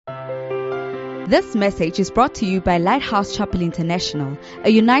This message is brought to you by Lighthouse Chapel International, a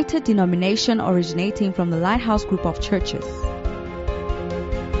united denomination originating from the Lighthouse Group of Churches.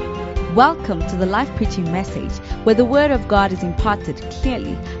 Welcome to the live preaching message, where the Word of God is imparted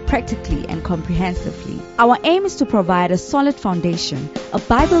clearly, practically, and comprehensively. Our aim is to provide a solid foundation, a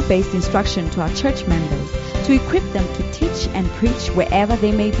Bible-based instruction to our church members, to equip them to teach and preach wherever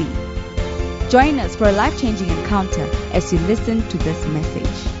they may be. Join us for a life-changing encounter as you listen to this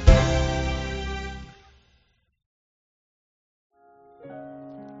message.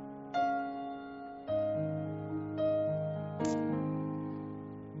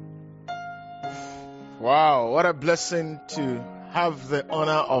 Wow, what a blessing to have the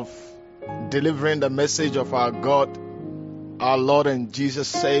honor of delivering the message of our God, our Lord and Jesus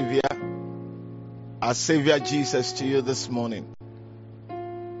Savior, our Savior Jesus to you this morning.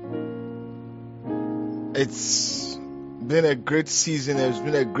 It's been a great season, it's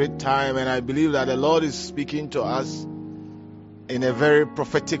been a great time, and I believe that the Lord is speaking to us in a very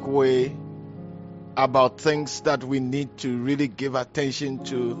prophetic way about things that we need to really give attention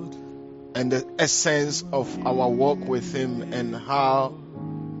to, and the essence of our walk with Him and how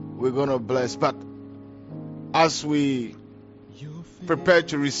we're going to bless. But as we prepare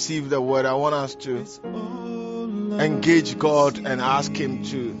to receive the word, I want us to engage God and ask Him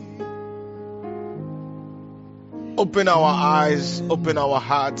to open our eyes, open our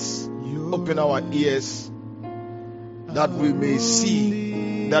hearts, open our ears, that we may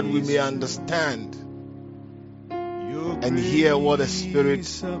see, that we may understand and hear what His Spirit,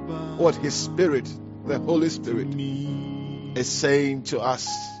 the Holy Spirit, is saying to us.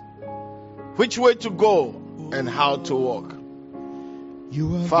 Which way to go and how to walk.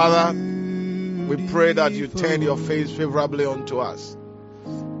 Father, we pray that you turn your face favorably unto us.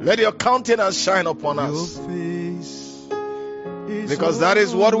 Let your countenance shine upon us, because that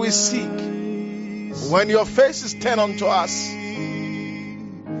is what we seek. When your face is turned unto us,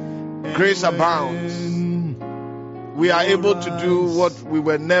 grace abounds. We are able to do what we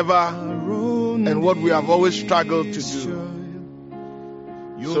were never and what we have always struggled to do.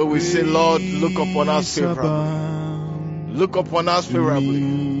 So we say, Lord, look upon us favorably. Look upon us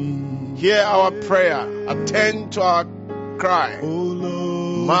favorably. Hear our prayer. Attend to our cry. Oh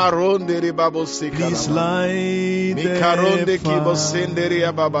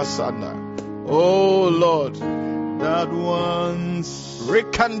Lord, that once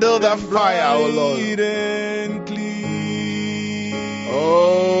rekindle that fire, oh Lord.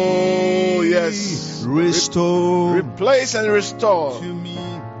 Oh yes, restore, replace and restore to me.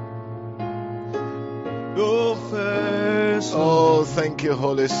 Oh, thank you,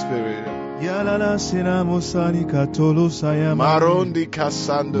 Holy Spirit. Let's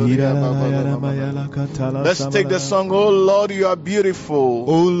take the song. Oh Lord, you are beautiful.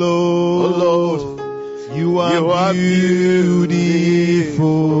 Oh Lord, oh Lord, you are beautiful.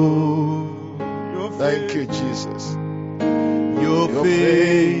 Thank you, Jesus. Your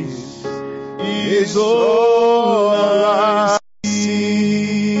face is all I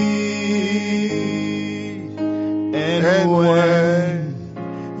see, and when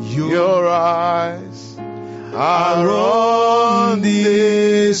your eyes are on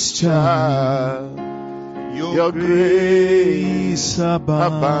this child, your grace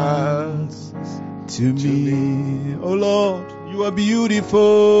abounds to me. Oh Lord, you are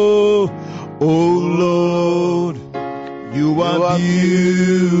beautiful. Oh Lord, you are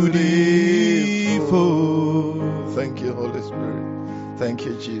beautiful. Thank you, Holy Spirit. Thank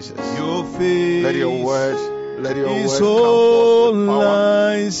you, Jesus. Your face, let your word come forth with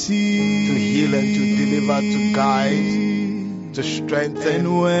power to heal and to deliver, to guide, to strengthen,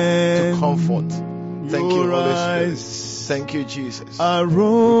 to comfort. Thank you, Holy Spirit. Thank you, Jesus. We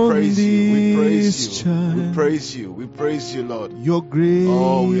praise you. We praise you. We praise you. We praise you, Lord. Your grace.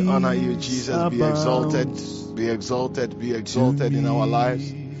 Oh, we honor you, Jesus. Be exalted. Be exalted. Be exalted in our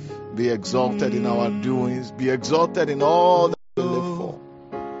lives. Be exalted in our doings. Be exalted in all that we live for.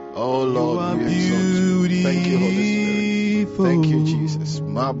 Oh Lord, we exalt you. Thank you, Holy Spirit. Thank you, Jesus.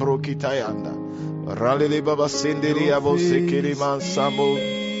 Mabrokitayanda. Ralele Baba Sindiri Abo Sekiri Mansabo.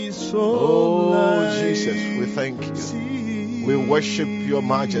 Oh Jesus, we thank you. We worship your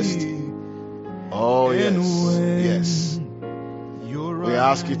majesty. Oh yes, yes. We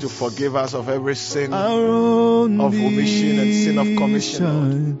ask you to forgive us of every sin of omission and sin of commission,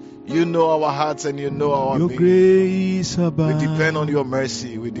 Lord. You know our hearts and you know our being. We depend on your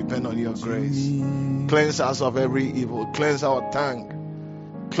mercy. We depend on your grace. Cleanse us of every evil. Cleanse our tongue.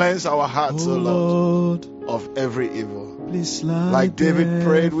 Cleanse our hearts, O Lord, of every evil. Like David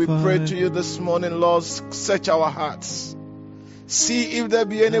prayed, we pray to you this morning, Lord, search our hearts. See if there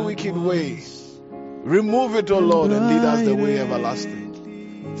be any wicked way Remove it, O Lord, and lead us the way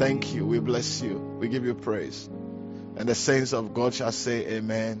everlasting. Thank you. We bless you. We give you praise. And the saints of God shall say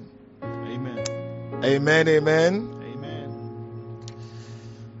amen. Amen. Amen, amen. Amen.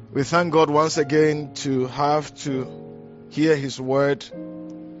 We thank God once again to have to hear His word.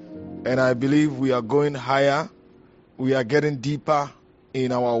 And I believe we are going higher. We are getting deeper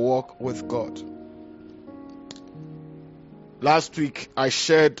in our walk with God. Last week I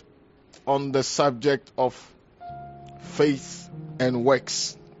shared on the subject of faith and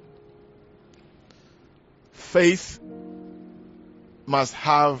works. Faith must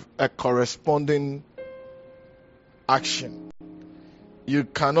have a corresponding action. You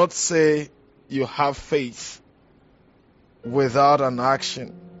cannot say you have faith without an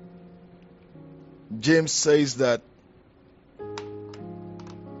action. James says that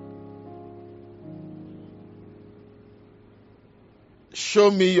show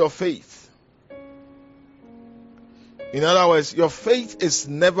me your faith. In other words, your faith is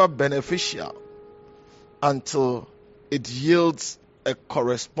never beneficial until it yields a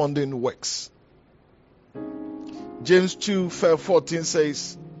corresponding works. James 2:14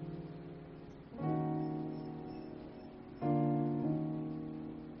 says,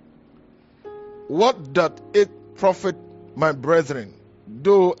 what doth it profit, my brethren,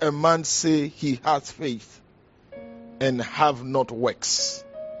 though a man say he hath faith and have not works?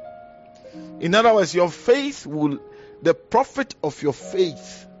 In other words, your faith the profit of your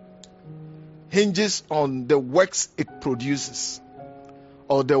faith hinges on the works it produces,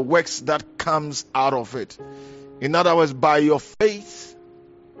 or the works that comes out of it. In other words, by your faith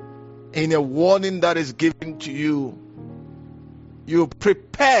in a warning that is given to you, you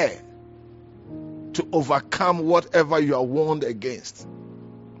prepare to overcome whatever you are warned against.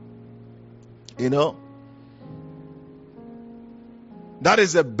 You know, that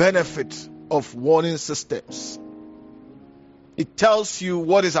is a benefit of warning systems. It tells you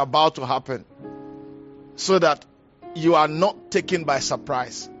what is about to happen so that you are not taken by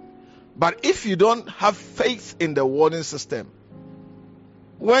surprise. But if you don't have faith in the warning system,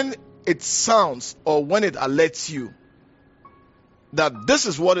 when it sounds or when it alerts you that this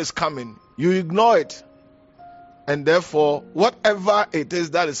is what is coming, you ignore it. And therefore, whatever it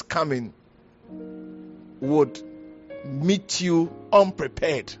is that is coming would meet you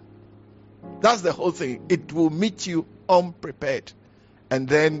unprepared. That's the whole thing. It will meet you unprepared. And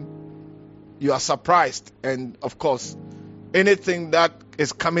then you are surprised. And of course, anything that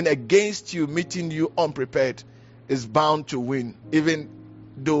is coming against you, meeting you unprepared, is bound to win, even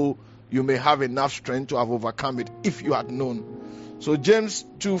though you may have enough strength to have overcome it if you had known. So James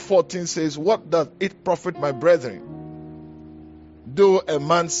 2:14 says, what doth it profit, my brethren, though a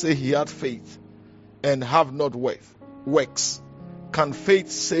man say he had faith and have not works? Can faith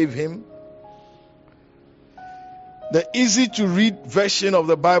save him? The easy to read version of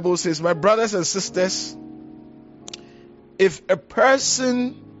the Bible says, my brothers and sisters, if a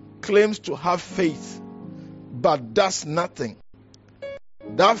person claims to have faith but does nothing,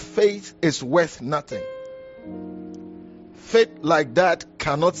 that faith is worth nothing. Faith like that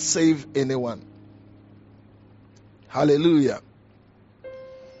cannot save anyone. Hallelujah.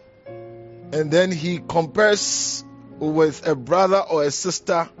 And then he compares with a brother or a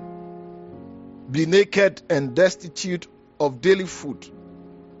sister be naked and destitute of daily food.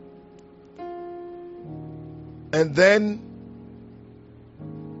 And then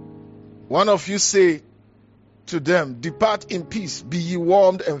one of you say to them, depart in peace, be ye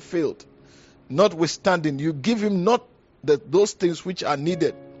warmed and filled. Notwithstanding, you give him not those things which are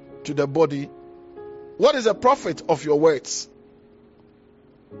needed to the body. What is the profit of your words?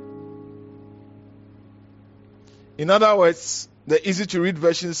 In other words, the easy to read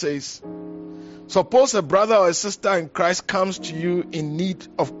version says, suppose a brother or a sister in Christ comes to you in need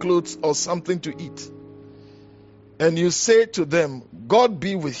of clothes or something to eat, and you say to them, God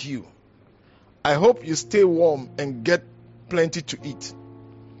be with you. I hope you stay warm and get plenty to eat.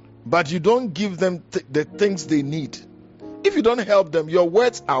 But you don't give them the things they need. If you don't help them, your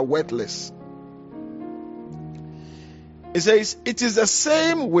words are worthless. It says, it is the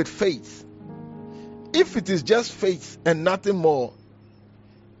same with faith. If it is just faith and nothing more,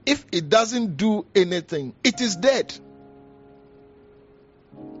 if it doesn't do anything, it is dead.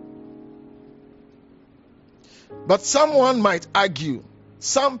 But someone might argue,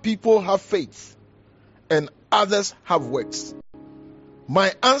 some people have faith and others have works.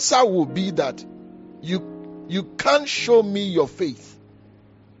 My answer will be that you can't show me your faith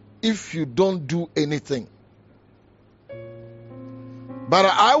if you don't do anything. But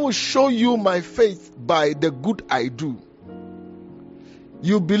I will show you my faith by the good I do.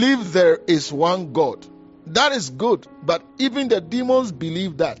 You believe there is one God. That is good, but even the demons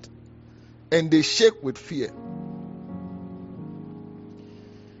believe that, and they shake with fear.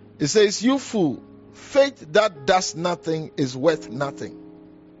 It says, you fool, faith that does nothing is worth nothing.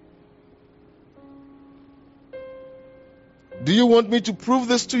 Do you want me to prove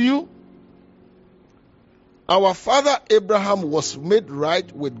this to you? Our father Abraham was made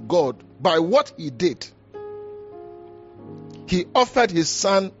right with God by what he did. He offered his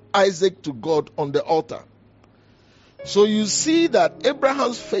son Isaac to God on the altar. So you see that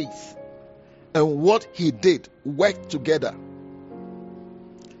Abraham's faith and what he did worked together.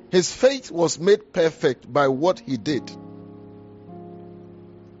 His faith was made perfect by what he did.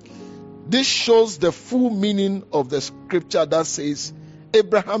 This shows the full meaning of the scripture that says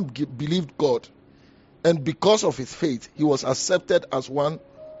Abraham believed God, and because of his faith, he was accepted as one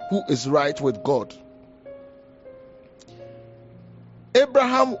who is right with God.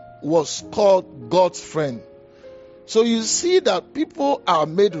 Abraham was called God's friend. So you see that people are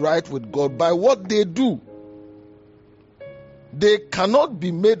made right with God by what they do. They cannot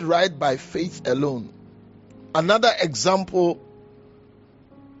be made right by faith alone. Another example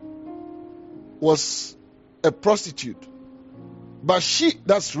was a prostitute. But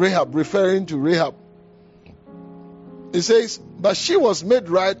that's Rahab, referring to Rahab. It says, but she was made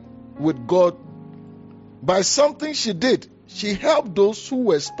right with God by something she did. She helped those who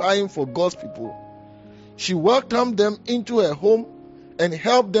were spying for God's people. She welcomed them into her home and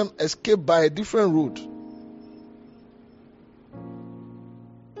helped them escape by a different route.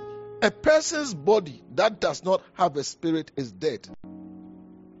 A person's body that does not have a spirit is dead.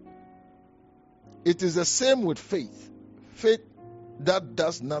 It is the same with faith. Faith that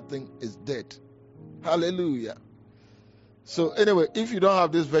does nothing is dead. Hallelujah. So anyway, if you don't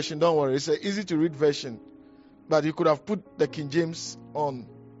have this version, don't worry. It's an easy to read version. But you could have put the King James on.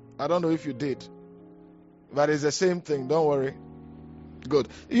 I don't know if you did. But it's the same thing. Don't worry. Good.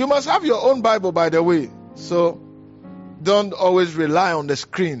 You must have your own Bible, by the way. So don't always rely on the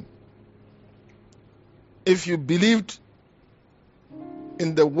screen. If you believed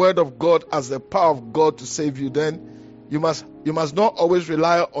in the word of God as the power of God to save you, then you must not always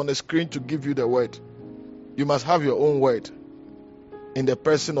rely on the screen to give you the word. You must have your own word in the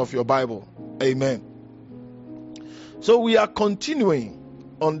person of your Bible. Amen. So we are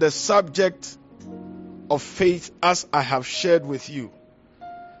continuing on the subject of faith as I have shared with you,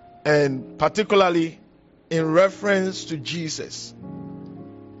 and particularly in reference to Jesus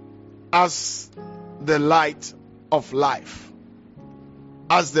as the light of life,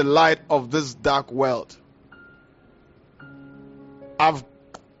 as the light of this dark world. I've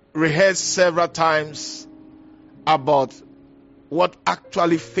rehearsed several times about what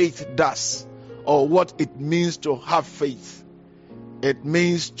actually faith does, or what it means to have faith. It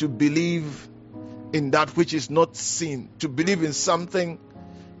means to believe in that which is not seen, to believe in something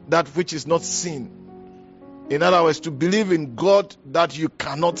that which is not seen. In other words, to believe in God that you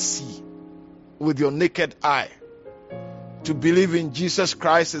cannot see with your naked eye, to believe in Jesus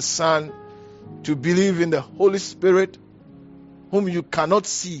Christ, his Son, to believe in the Holy Spirit, whom you cannot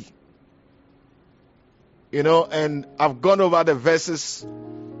see. And I've gone over the verses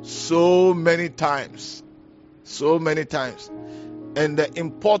so many times. And the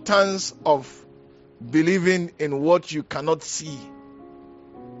importance of believing in what you cannot see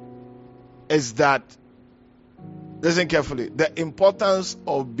is that, listen carefully, the importance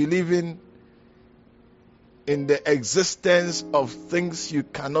of believing in the existence of things you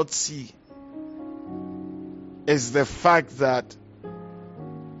cannot see is the fact that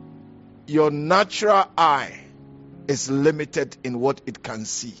your natural eye is limited in what it can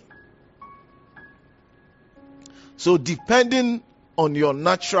see. So depending on your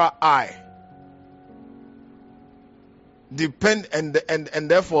natural eye, and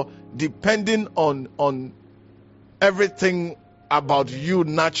therefore depending on everything about you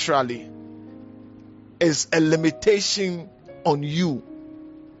naturally, is a limitation on you.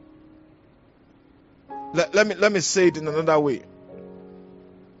 Let me say it in another way.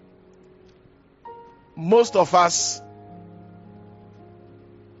 Most of us,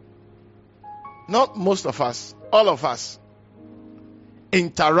 not most of us, all of us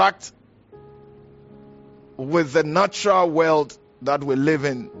interact with the natural world that we live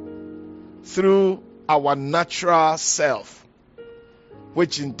in through our natural self,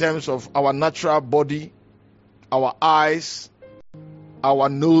 which in terms of our natural body, our eyes, our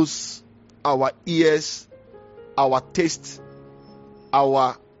nose, our ears, our taste,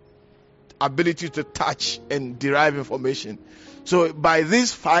 our ability to touch and derive information. So by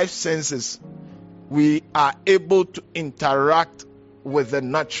these five senses, we are able to interact with the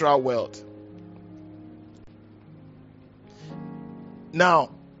natural world. Now,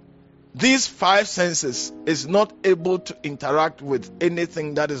 these five senses is not able to interact with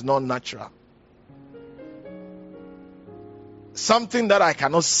anything that is not natural. Something that I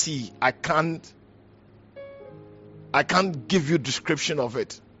cannot see, I can't give you description of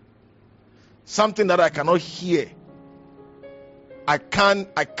it. Something that I cannot hear, I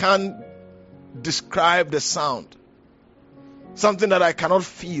can't describe the sound. Something that I cannot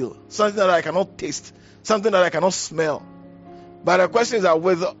feel, something that I cannot taste, something that I cannot smell. But the question is that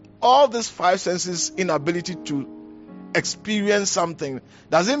with all these five senses inability to experience something,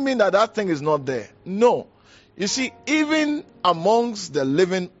 does it mean that that thing is not there? No. You see, even amongst the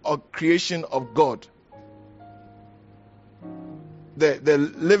living or creation of God, the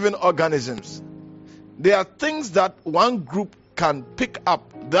living organisms, there are things that one group can pick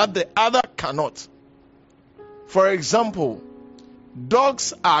up that the other cannot. For example,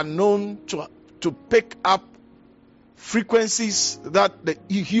 dogs are known to pick up frequencies that the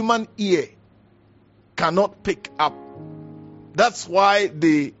human ear cannot pick up. That's why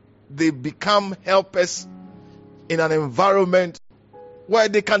they become helpers in an environment where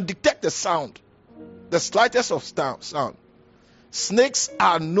they can detect the sound, the slightest of sound. Snakes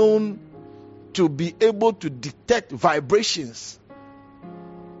are known to be able to detect vibrations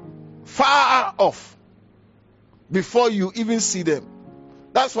far off before you even see them.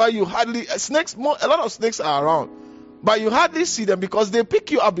 That's why you hardly a lot of snakes are around, but you hardly see them because they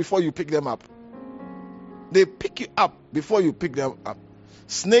pick you up before you pick them up. They pick you up before you pick them up.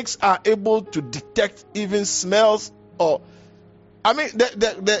 Snakes are able to detect even smells the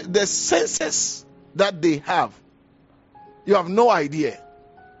senses that they have. You have no idea.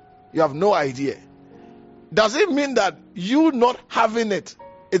 You have no idea. Does it mean that you not having it,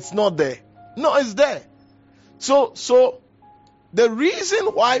 it's not there? No, it's there. So the reason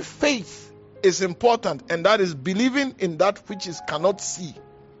why faith is important, and that is believing in that which is cannot see,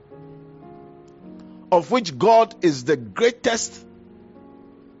 of which God is the greatest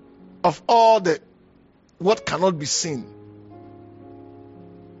of all what cannot be seen,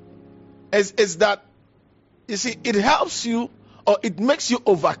 is that, you see, it helps you, or it makes you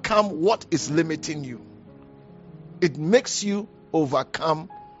overcome what is limiting you. It makes you overcome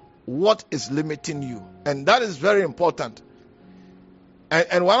what is limiting you. And that is very important.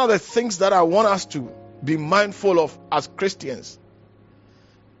 And one of the things that I want us to be mindful of as Christians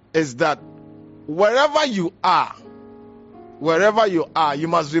is that wherever you are, you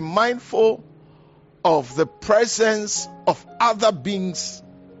must be mindful of the presence of other beings,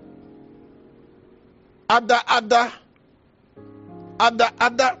 other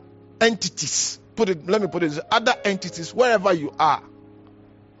entities. Let me put it, other entities wherever you are.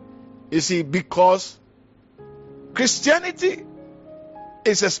 You see, because Christianity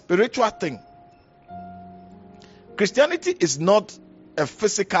is a spiritual thing. Christianity is not a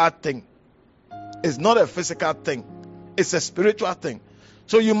physical thing. It's not a physical thing. It's a spiritual thing.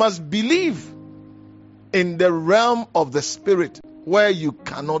 So you must believe in the realm of the spirit where you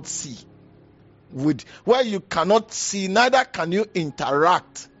cannot see. Where you cannot see, neither can you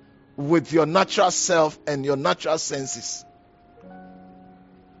interact with your natural self and your natural senses.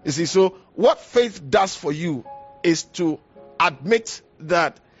 You see, so what faith does for you is to admit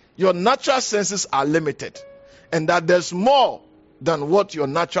that your natural senses are limited and that there's more than what your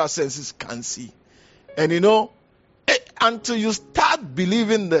natural senses can see. And until you start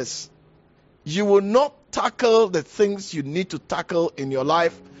believing this, you will not tackle the things you need to tackle in your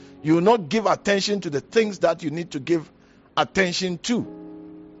life. You will not give attention to the things that you need to give attention to.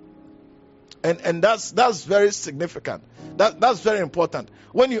 And that's very significant. That's very important.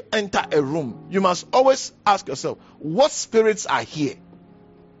 When you enter a room, you must always ask yourself, what spirits are here?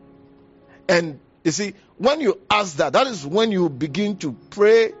 And you see, when you ask that is when you begin to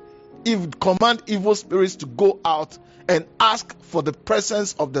pray, command evil spirits to go out and ask for the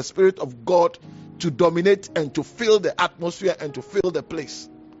presence of the Spirit of God to dominate and to fill the atmosphere and to fill the place.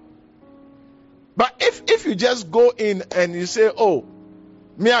 But if you just go in and you say, oh,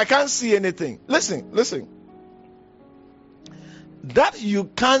 me, I can't see anything. Listen. That you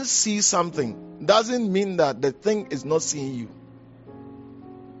can't see something doesn't mean that the thing is not seeing you.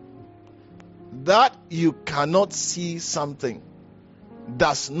 That you cannot see something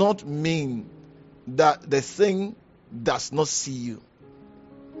does not mean that the thing does not see you.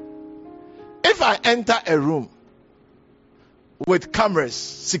 If I enter a room with cameras,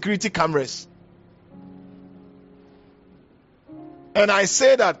 security cameras, and I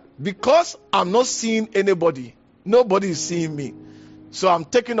say that because I'm not seeing anybody, nobody is seeing me, so I'm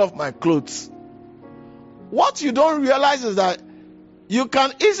taking off my clothes. What you don't realize is that You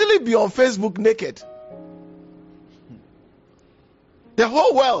can easily be on Facebook naked. The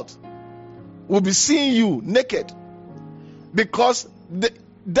whole world will be seeing you naked because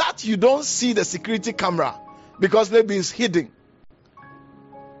that you don't see the security camera because maybe it's hidden,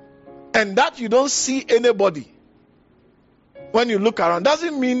 and that you don't see anybody when you look around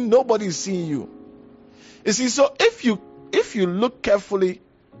doesn't mean nobody is seeing you. You see, so if you look carefully,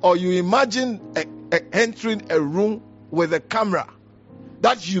 or you imagine entering a room with a camera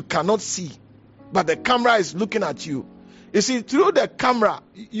that you cannot see, but the camera is looking at you. You see, through the camera,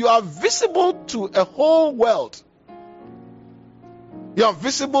 you are visible to a whole world. You are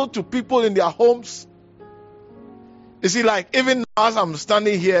visible to people in their homes. You see, like even now, as I'm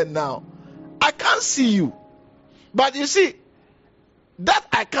standing here now, I can't see you. But you see, that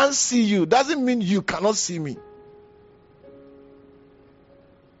I can't see you doesn't mean you cannot see me.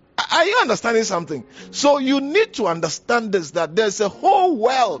 Are you understanding something? So you need to understand this, that there's a whole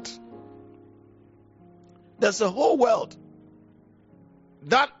world. There's a whole world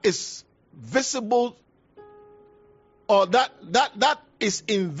that is visible, or that is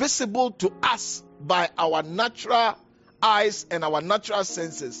invisible to us by our natural eyes and our natural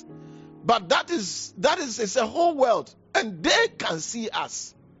senses. But that is it's a whole world, and they can see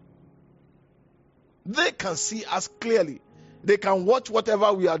us. They can see us clearly. They can watch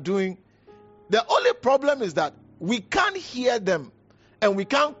whatever we are doing. The only problem is that we can't hear them and we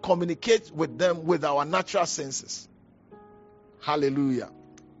can't communicate with them with our natural senses. Hallelujah.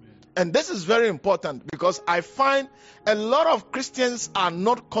 And this is very important, because I find a lot of Christians are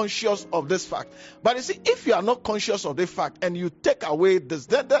not conscious of this fact. But you see, if you are not conscious of this fact and you take away this,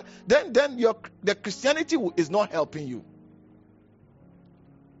 then the Christianity is not helping you.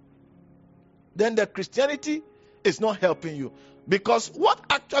 Then the Christianity is not helping you, because what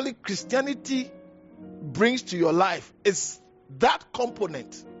actually Christianity brings to your life is that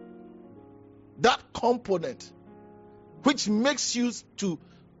component which makes you to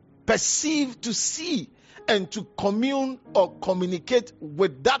perceive, to see, and to commune or communicate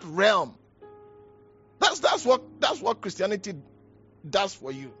with that realm. That's what Christianity does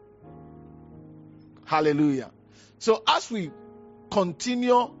for you. Hallelujah. So as we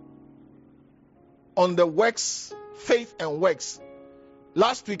continue on the works, faith and works,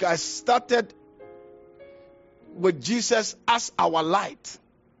 last week I started with Jesus as our light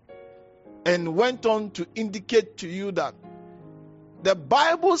and went on to indicate to you that the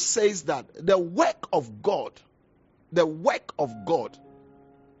Bible says that the work of God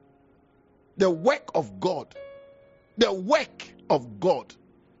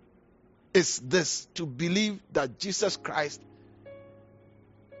is this: to believe that Jesus Christ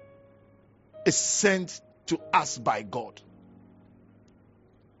is sent to us by God.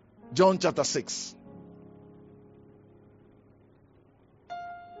 John chapter 6.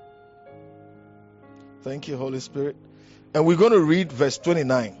 Thank you, Holy Spirit. And we're going to read verse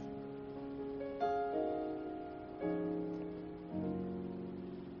 29.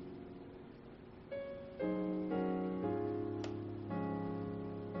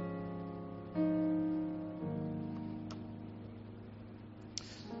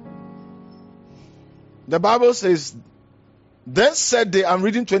 The Bible says, then said they, I'm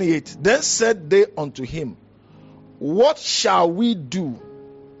reading 28, then said they unto him, what shall we do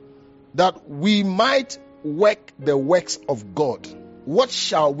that we might work the works of God? What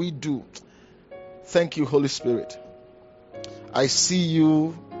shall we do? Thank you, Holy Spirit. I see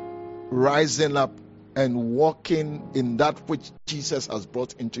you rising up and walking in that which Jesus has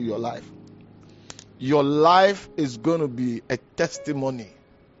brought into your life. Your life is going to be a testimony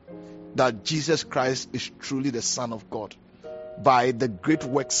that Jesus Christ is truly the Son of God by the great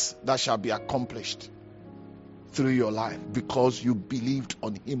works that shall be accomplished through your life, because you believed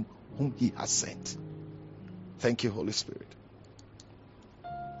on him whom he has sent. Thank you, Holy Spirit.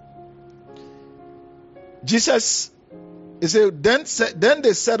 Jesus, he said, then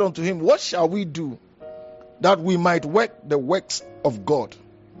they said unto him, what shall we do that we might work the works of God?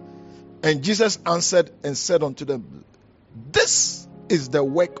 And Jesus answered and said unto them, this is the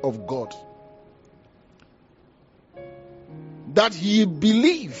work of God, that ye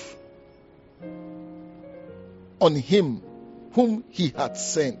believe on him whom he hath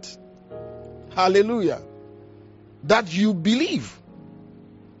sent. Hallelujah. That you believe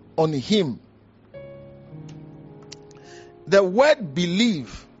on him. The word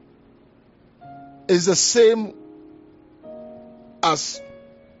believe is the same as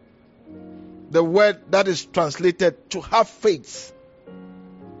the word that is translated to have faith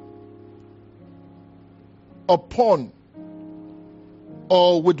upon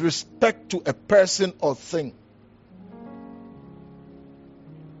or with respect to a person or thing.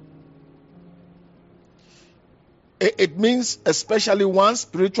 It means especially one's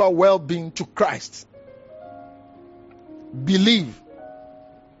spiritual well-being to Christ. Believe,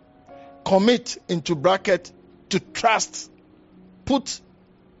 commit into bracket, to trust, put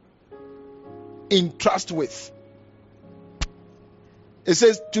in trust with. It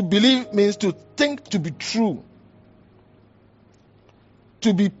says to believe means to think to be true,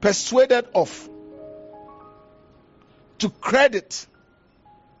 to be persuaded of, to credit,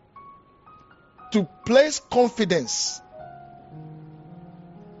 to place confidence,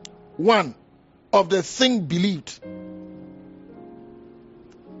 one, of the thing believed.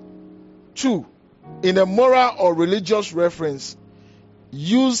 Two, in a moral or religious reference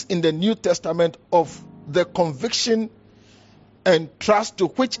used in the New Testament of the conviction and trust to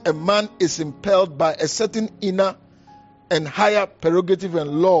which a man is impelled by a certain inner and higher prerogative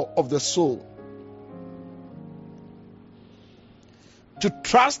and law of the soul. To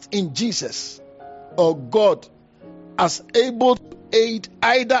trust in Jesus or God as able to aid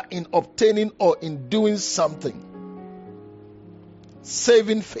either in obtaining or in doing something.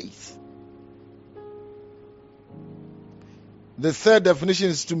 Saving faith. The third definition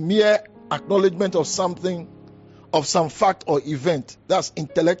is to mere acknowledgement of something, of some fact or event. That's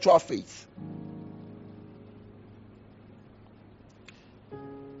intellectual faith.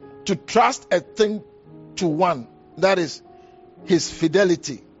 To trust a thing to one, that is his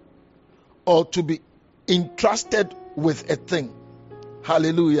fidelity, or to be entrusted with a thing.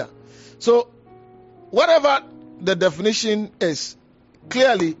 Hallelujah. So, whatever the definition is,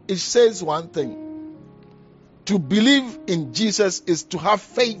 clearly it says one thing. To believe in Jesus is to have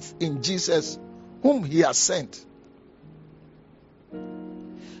faith in Jesus, whom he has sent.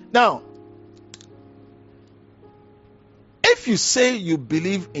 Now, if you say you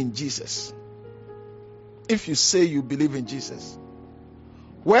believe in Jesus,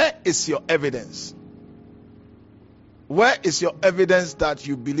 where is your evidence? Where is your evidence that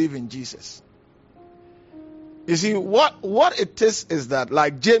you believe in Jesus? You see, what it is that,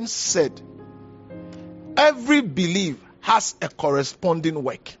 like James said, every belief has a corresponding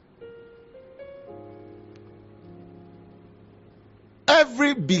work.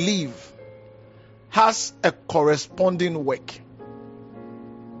 Every belief has a corresponding work.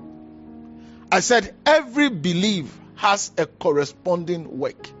 I said every belief has a corresponding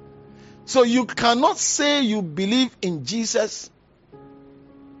work. So you cannot say you believe in Jesus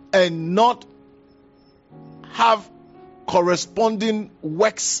and not have corresponding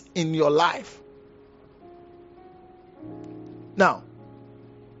works in your life. Now,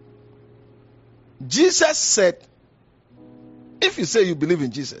 Jesus said, if you say you believe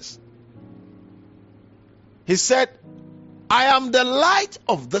in Jesus, he said, I am the light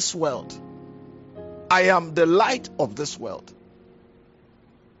of this world. I am the light of this world.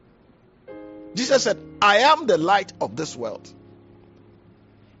 Jesus said, I am the light of this world.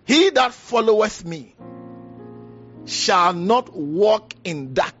 He that followeth me shall not walk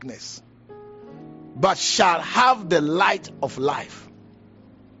in darkness, but shall have the light of life.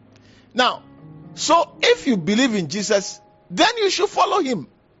 Now, so if you believe in Jesus, then you should follow him.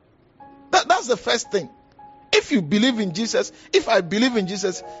 That's the first thing. If you believe in Jesus, if I believe in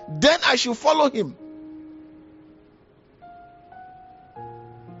Jesus, then I should follow him.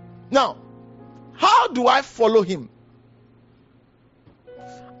 Now, how do I follow him?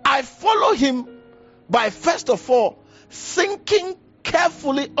 I follow him by, first of all, thinking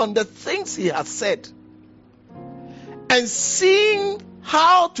carefully on the things he has said and seeing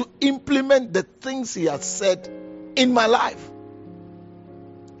how to implement the things he has said in my life.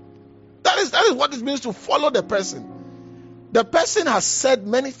 That is what it means to follow the person. The person has said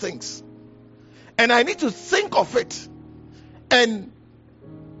many things, and I need to think of it and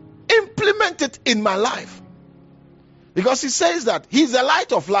implement it in my life, because he says that he's the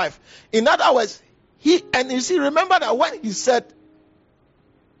light of life. In other words, remember that when he said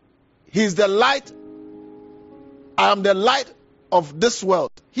he's the light, I am the light of this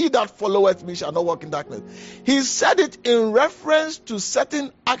world, he that followeth me shall not walk in darkness. He said it in reference to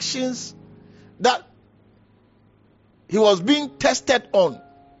certain actions that he was being tested on.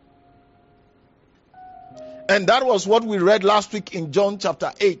 And that was what we read last week in John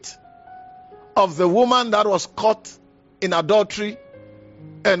chapter 8, of the woman that was caught in adultery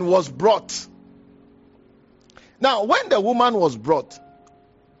and was brought. Now, when the woman was brought,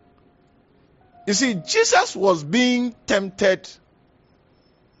 you see, Jesus was being tempted.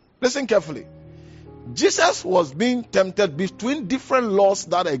 Listen carefully. Jesus was being tempted between different laws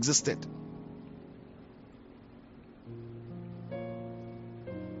that existed.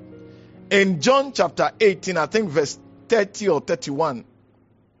 In John chapter 18, I think verse 30 or 31,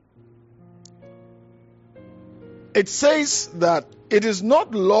 it says that it is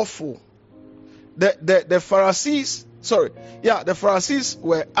not lawful. The Pharisees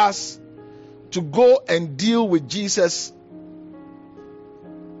were asked to go and deal with Jesus,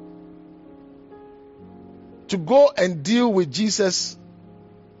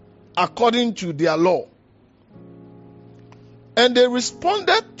 according to their law. And they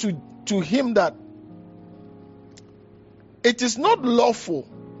responded to him that it is not lawful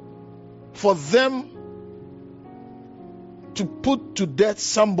for them to put to death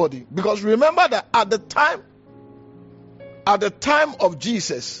somebody. Because remember that at the time of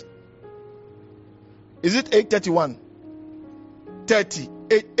Jesus, is it 831?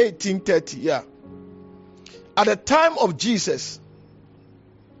 1830, yeah. At the time of Jesus,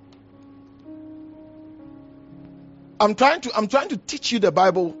 I'm trying to teach you the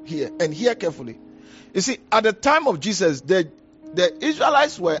Bible here, and hear carefully. You see, at the time of Jesus, the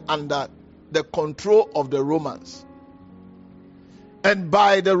Israelites were under the control of the Romans. And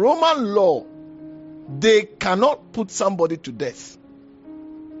by the Roman law, they cannot put somebody to death.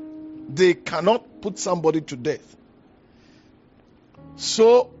 They cannot put somebody to death.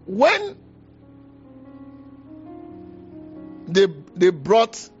 So when they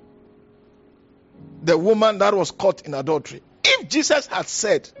brought the woman that was caught in adultery, if Jesus had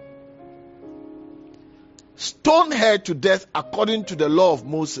said, stone her to death according to the law of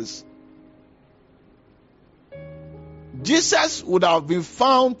Moses, Jesus would have been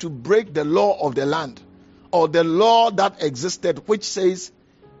found to break the law of the land, or the law that existed, which says,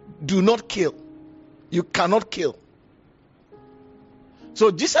 do not kill. You cannot kill.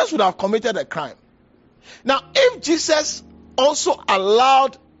 So Jesus would have committed a crime. Now, if Jesus also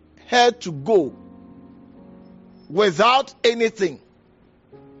allowed her to go without anything,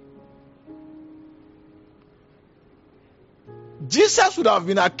 Jesus would have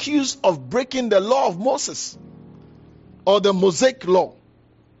been accused of breaking the law of Moses, or the Mosaic law.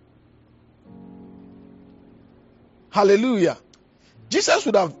 Hallelujah. Jesus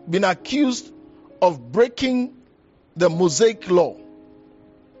would have been accused of breaking the Mosaic law.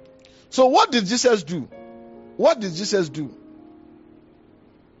 So what did Jesus do?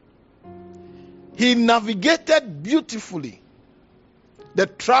 He navigated beautifully the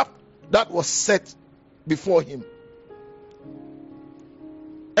trap that was set before him.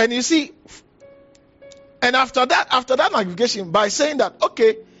 And you see, and after that navigation, by saying that,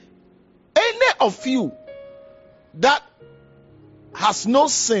 okay, any of you that has no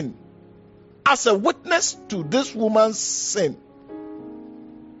sin, as a witness to this woman's sin,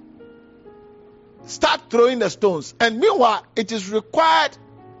 start throwing the stones. And meanwhile, it is required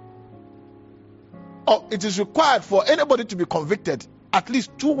for anybody to be convicted, at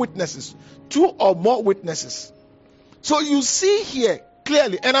least two or more witnesses. So you see here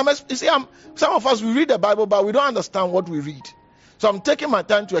clearly, and some of us, we read the Bible, but we don't understand what we read. So I'm taking my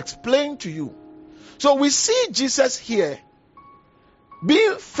time to explain to you. So we see Jesus here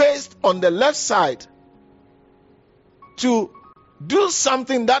being faced on the left side to do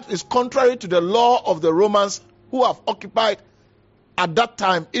something that is contrary to the law of the Romans, who have occupied at that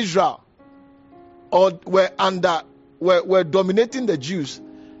time Israel, or were dominating the Jews.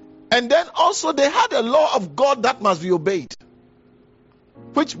 And then also they had a law of God that must be obeyed,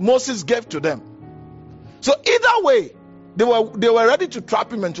 which Moses gave to them. So either way, they were ready to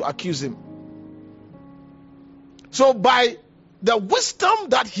trap him and to accuse him. So by the wisdom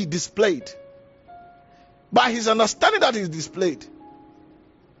that he displayed, by his understanding that he displayed,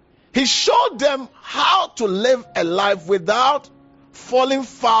 he showed them how to live a life without falling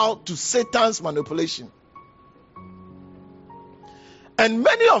foul to Satan's manipulation. And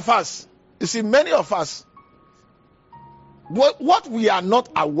many of us, what we are not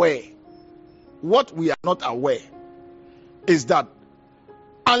aware is that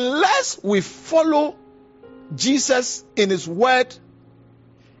unless we follow Jesus in his word,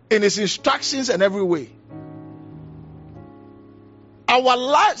 in his instructions and every way, our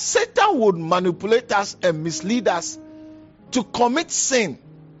life, Satan would manipulate us and mislead us to commit sin,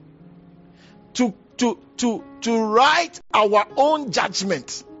 to write our own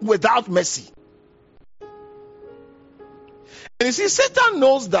judgment without mercy. And you see, Satan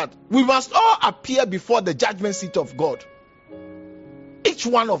knows that we must all appear before the judgment seat of God. Each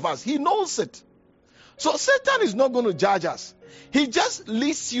one of us, he knows it. So Satan is not going to judge us. He just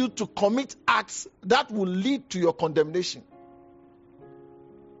leads you to commit acts that will lead to your condemnation.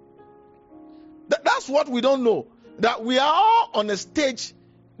 That's what we don't know. That we are all on a stage,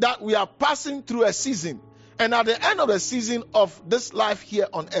 that we are passing through a season. And at the end of the season of this life here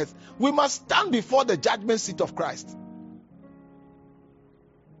on earth, we must stand before the judgment seat of Christ.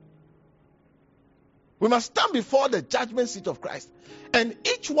 We must stand before the judgment seat of Christ. And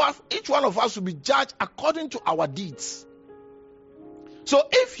each one of us will be judged according to our deeds. So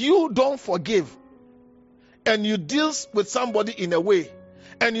if you don't forgive and you deal with somebody in a way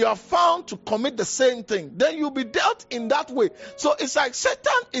and you are found to commit the same thing, then you'll be dealt in that way. So it's like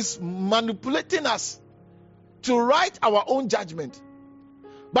Satan is manipulating us to write our own judgment.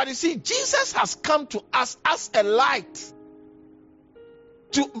 But you see, Jesus has come to us as a light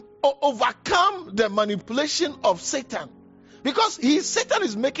to overcome the manipulation of Satan. Because Satan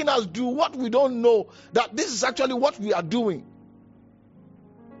is making us do what we don't know, that this is actually what we are doing.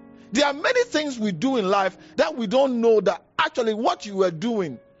 There are many things we do in life that we don't know that actually what you were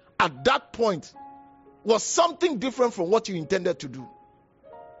doing at that point was something different from what you intended to do.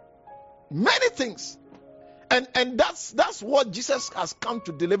 Many things. And that's what Jesus has come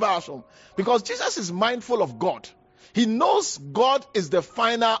to deliver us from. Because Jesus is mindful of God. He knows God is the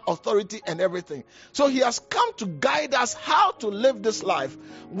final authority and everything. So he has come to guide us how to live this life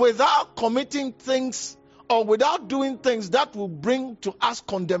without committing things or without doing things that will bring to us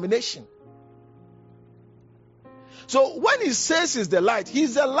condemnation. So when he says he's the light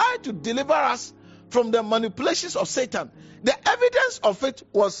to deliver us from the manipulations of Satan. The evidence of it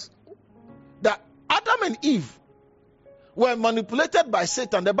was that Adam and Eve were manipulated by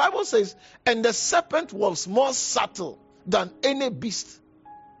Satan. The Bible says, and the serpent was more subtle than any beast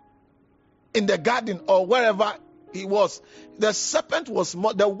in the garden or wherever he was. The serpent was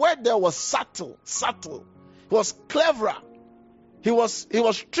more, the word there was subtle. He was cleverer. He was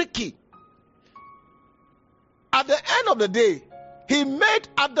tricky. At the end of the day, he made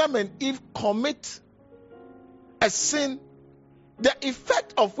Adam and Eve commit a sin, the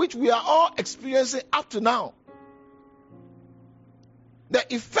effect of which we are all experiencing up to now.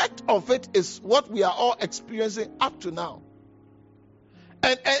 The effect of it is what we are all experiencing up to now.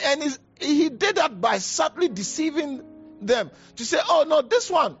 And he did that by subtly deceiving them to say, oh no, this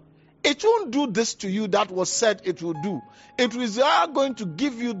one, it won't do this to you that was said it will do. It is going to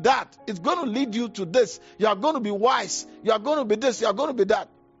give you that. It's going to lead you to this. You are going to be wise. You are going to be this. You are going to be that.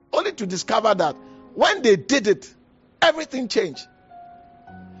 Only to discover that when they did it, everything changed.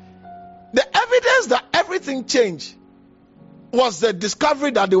 The evidence that everything changed was the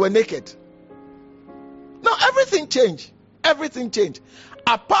discovery that they were naked. No, everything changed. Everything changed.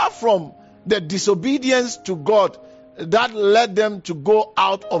 Apart from the disobedience to God that led them to go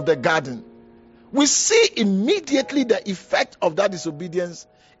out of the garden. We see immediately the effect of that disobedience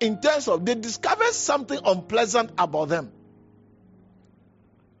in terms of they discovered something unpleasant about them.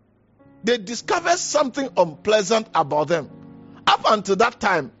 They discovered something unpleasant about them. Up until that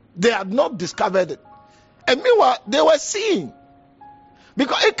time, they had not discovered it. And meanwhile, they were seeing.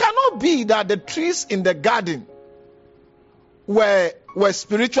 Because it cannot be that the trees in the garden were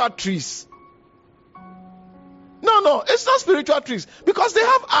spiritual trees. No, it's not spiritual trees. Because they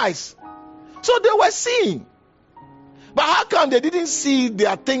have eyes. So they were seeing. But how come they didn't see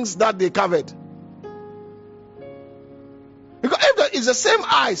their things that they covered? Because if it's the same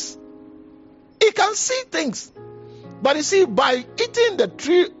eyes, it can see things. But you see, by eating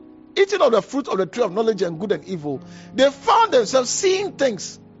of the fruit of the tree of knowledge and good and evil, they found themselves seeing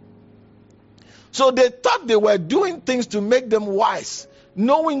things. So they thought they were doing things to make them wise,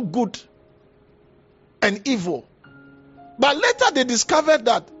 knowing good and evil. But later they discovered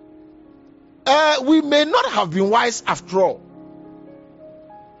that we may not have been wise after all.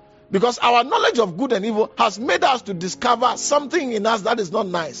 Because our knowledge of good and evil has made us to discover something in us that is not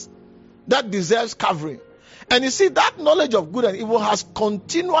nice, that deserves covering. And you see, that knowledge of good and evil has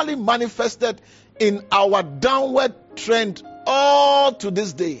continually manifested in our downward trend all to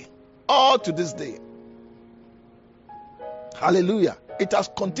this day. All to this day. Hallelujah. It has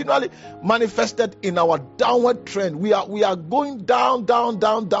continually manifested in our downward trend. We are going down.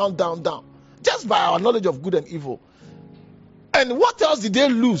 Just by our knowledge of good and evil. And what else did they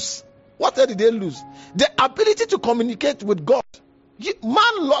lose? What else did they lose? The ability to communicate with God.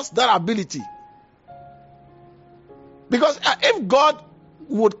 Man lost that ability. Because if God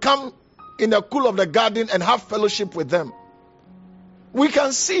would come in the cool of the garden and have fellowship with them, we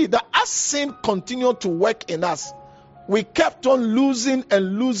can see that as sin continued to work in us, we kept on losing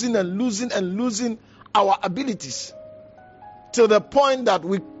our abilities to the point that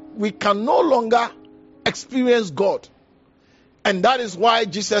we can no longer experience God. And that is why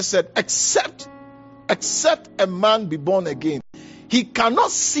Jesus said, except a man be born again, he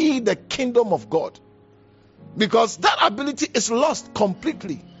cannot see the kingdom of God. Because that ability is lost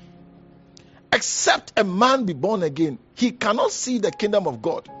completely. Except a man be born again, he cannot see the kingdom of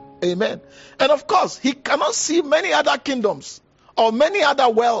God. And of course, he cannot see many other kingdoms or many other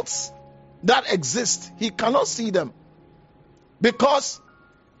worlds that exist, he cannot see them. Because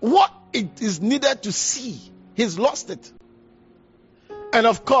what it is needed to see, he's lost it. And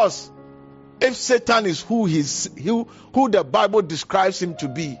of course, if Satan is who the Bible describes him to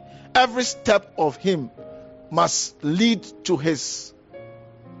be, every step of him must lead to his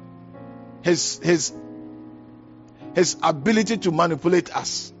ability to manipulate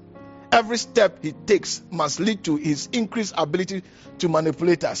us. Every step he takes must lead to his increased ability to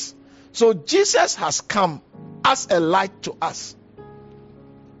manipulate us. So Jesus has come as a light to us.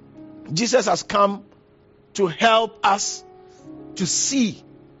 Jesus has come to help us to see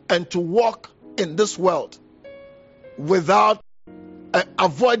and to walk in this world without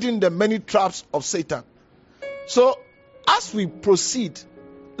avoiding the many traps of Satan. So as we proceed,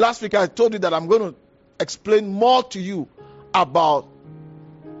 last week I told you that I'm going to explain more to you about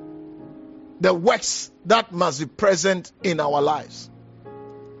the works that must be present in our lives.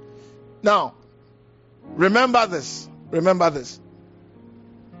 Now, remember this.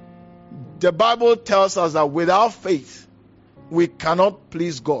 The Bible tells us that without faith, we cannot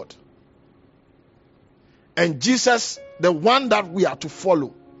please God. And Jesus, the one that we are to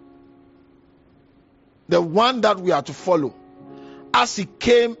follow, as he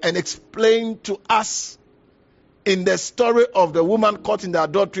came and explained to us in the story of the woman caught in the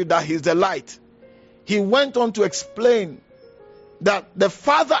adultery that he's the light, he went on to explain that the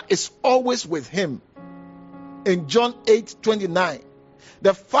Father is always with him. In John 8:29,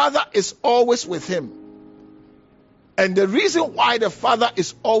 the Father is always with him. And the reason why the Father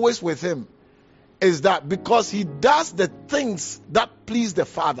is always with him is that because he does the things that please the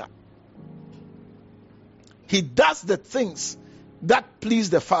Father. He does the things that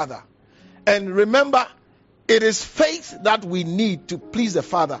please the Father. And remember, it is faith that we need to please the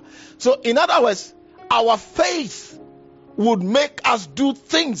Father. So in other words, our faith would make us do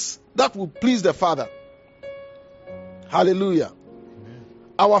things that will please the Father. Hallelujah. Amen.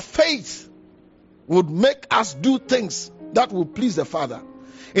 Our faith would make us do things that will please the Father.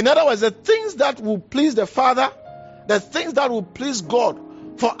 In other words, the things that will please the Father, the things that will please God,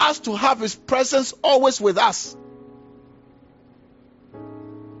 for us to have his presence always with us.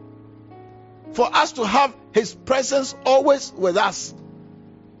 For us to have his presence always with us.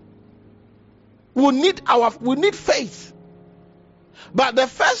 We need faith. But the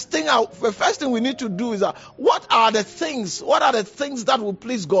first thing we need to do is that what are the things that will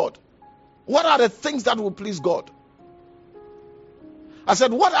please God? What are the things that will please God? I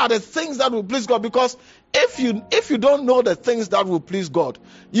said, what are the things that will please God? Because if you don't know the things that will please God,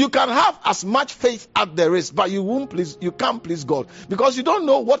 you can have as much faith as there is, but you can't please God because you don't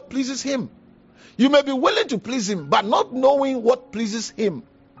know what pleases him. You may be willing to please him, but not knowing what pleases him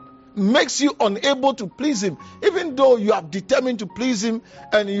makes you unable to please him, even though you have determined to please him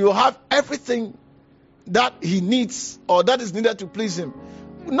and you have everything that he needs or that is needed to please him.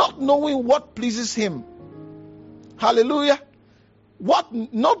 Not knowing what pleases him. Hallelujah. Not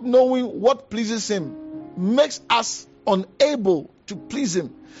knowing what pleases him makes us unable to please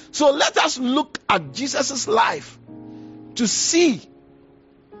him. So let us look at Jesus' life to see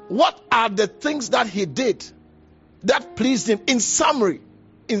what are the things that he did that pleased him in summary.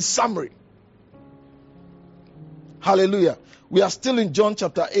 Hallelujah. We are still in John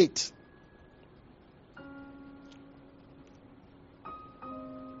chapter 8.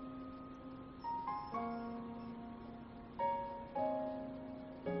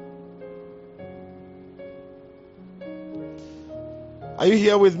 Are you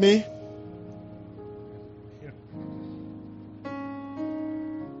here with me?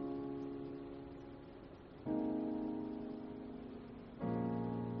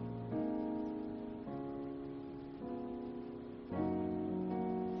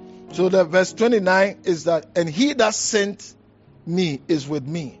 So the verse 29 is that, and he that sent me is with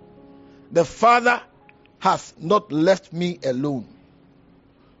me. The Father hath not left me alone.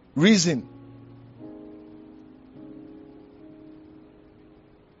 Reason,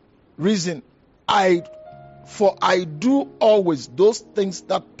 I do always those things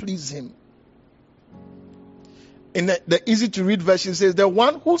that please him. In the easy to read version says, the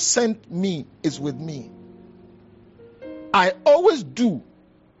one who sent me is with me. I always do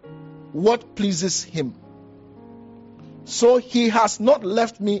what pleases him. So he has not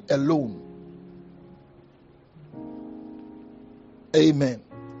left me alone. Amen.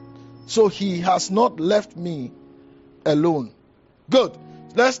 So he has not left me alone. Good.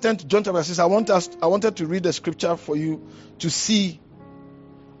 Let's turn to John chapter 6. I wanted to read the scripture for you to see,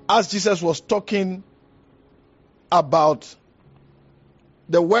 as Jesus was talking about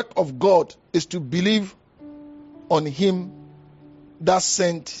the work of God is to believe on him that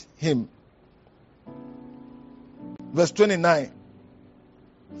sent him. verse 29.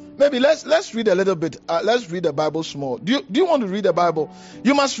 Maybe let's read a little bit. Let's read the Bible small. Do you want to read the Bible?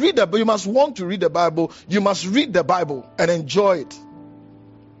 You must read the. You must want to read the Bible. You must read the Bible and enjoy it.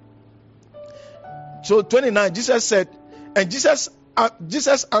 So 29, Jesus said, and Jesus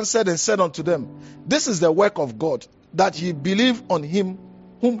answered and said unto them, this is the work of God, that ye believe on him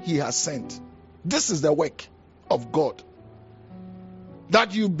whom he has sent. This is the work of God,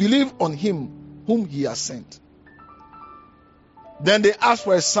 that you believe on him whom he has sent. Then they asked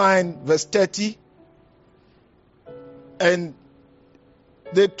for a sign, verse 30, and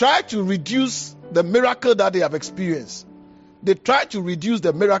they tried to reduce the miracle that they have experienced. They tried to reduce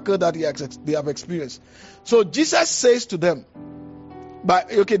the miracle that they have experienced. So Jesus says to them,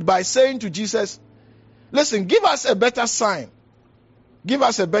 by saying to Jesus, listen, give us a better sign. Give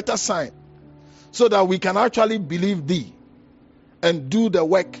us a better sign so that we can actually believe thee and do the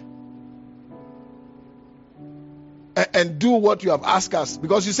work and do what you have asked us.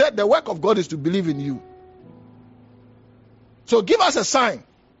 Because you said the work of God is to believe in you. So give us a sign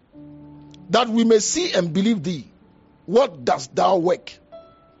that we may see and believe thee. What dost thou work?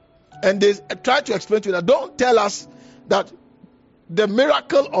 And they try to explain to you that don't tell us that the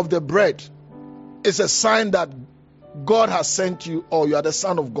miracle of the bread is a sign that God has sent you or you are the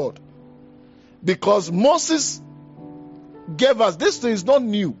Son of God. Because Moses gave us, this thing is not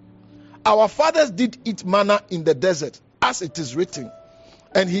new. Our fathers did eat manna in the desert, as it is written,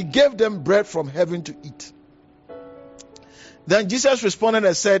 and he gave them bread from heaven to eat. Then Jesus responded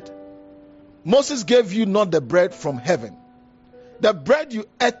and said, Moses gave you not the bread from heaven. The bread you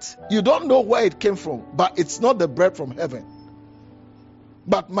ate, you don't know where it came from, but it's not the bread from heaven.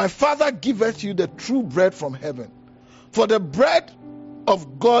 But my Father giveth you the true bread from heaven. For the bread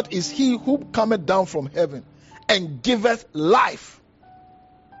of God is he who cometh down from heaven and giveth life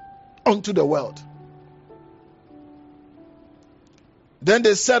unto the world. Then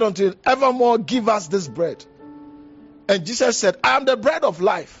they said unto him, evermore give us this bread. And Jesus said, I am the bread of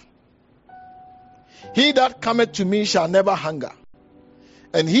life. He that cometh to me shall never hunger,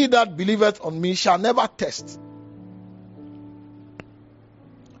 and he that believeth on me shall never thirst.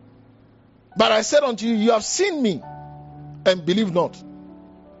 But I said unto you, you have seen me, and believe not.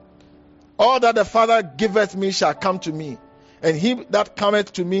 All that the Father giveth me shall come to me, and he that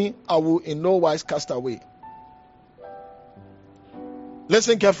cometh to me I will in no wise cast away.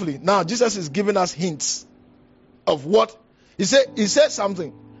 Listen carefully. Now Jesus is giving us hints of what he said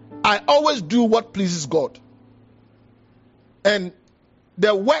something. I always do what pleases God. And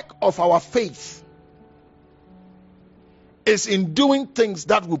the work of our faith is in doing things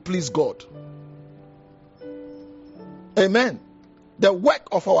that will please God. Amen. The work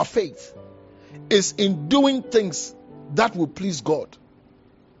of our faith is in doing things that will please God.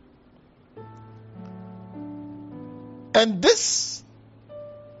 And this,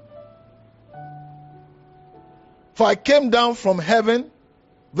 for I came down from heaven,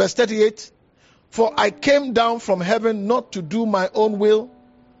 verse 38, for I came down from heaven not to do my own will,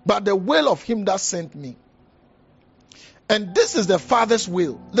 but the will of him that sent me. And this is the Father's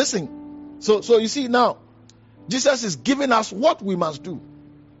will. Listen. So you see now, Jesus is giving us what we must do.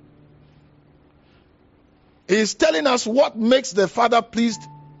 He is telling us what makes the Father pleased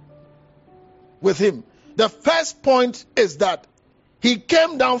with him. The first point is that he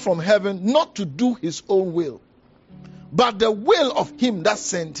came down from heaven not to do his own will, but the will of him that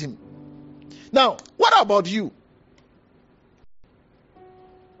sent him. Now, what about you?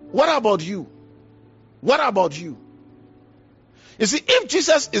 What about you? What about you? You see, if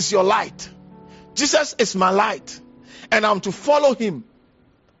Jesus is your light, Jesus is my light, and I'm to follow him,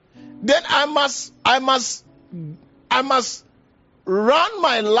 then I must run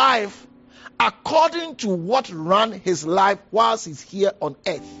my life according to what ran his life whilst he's here on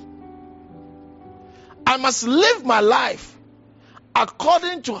earth. I must live my life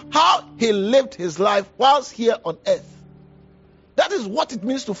according to how he lived his life whilst here on earth. That is what it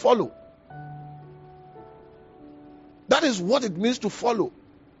means to follow. That is what it means to follow.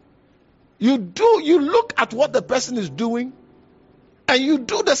 You look at what the person is doing and you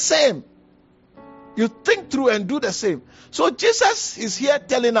do the same. You think through and do the same. So Jesus is here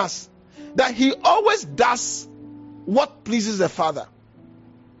telling us that he always does what pleases the Father.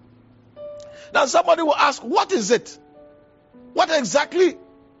 Now somebody will ask, what is it? What exactly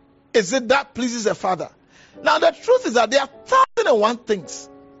is it that pleases the Father? Now the truth is that there are 1,001 things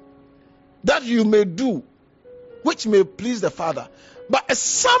that you may do which may please the Father. But a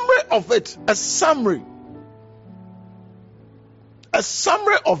summary of it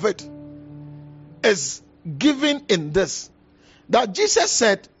is given in this. That Jesus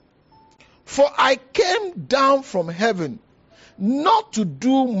said, For I came down from heaven not to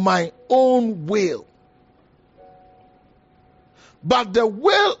do my own will, but the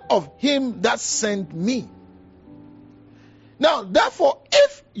will of him that sent me. Now, therefore,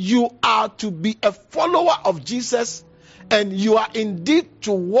 if you are to be a follower of Jesus, and you are indeed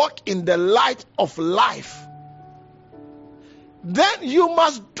to walk in the light of life, then you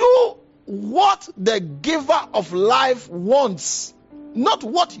must do what the giver of life wants, not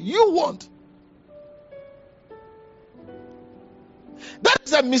what you want. That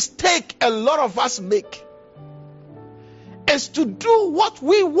is a mistake a lot of us make, is to do what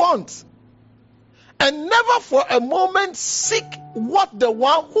we want and never for a moment seek what the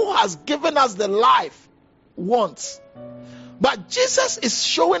one who has given us the life wants. But Jesus is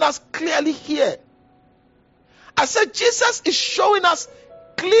showing us clearly here. I said Jesus is showing us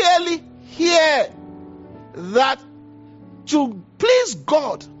clearly here that to please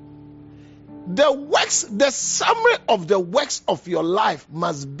God, the summary of the works of your life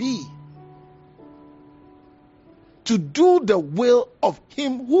must be to do the will of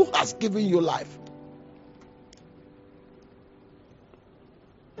him who has given you life.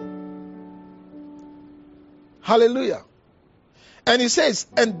 Hallelujah. And he says,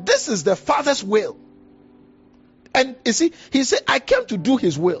 and this is the Father's will. And you see, he said, I came to do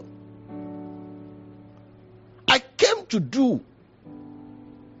his will. I came to do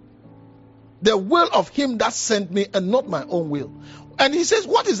the will of him that sent me and not my own will. And he says,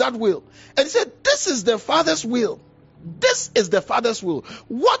 what is that will? And he said, this is the Father's will. This is the Father's will.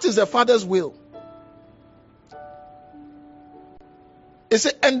 What is the Father's will? He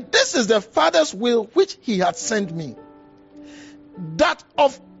said, and this is the Father's will which he had sent me, that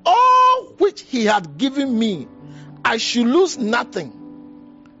of all which he had given me, I should lose nothing,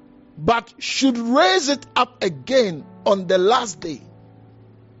 but should raise it up again on the last day.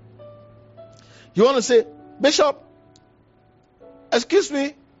 You want to say, Bishop, excuse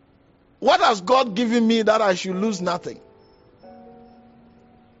me, what has God given me that I should lose nothing?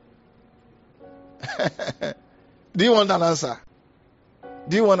 Do you want an answer?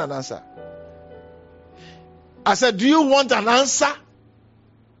 Do you want an answer? I said, do you want an answer?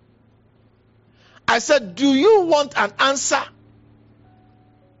 I said, do you want an answer?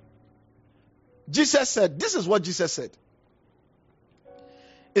 Jesus said, this is what Jesus said.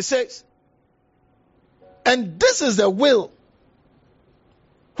 It says, and this is the will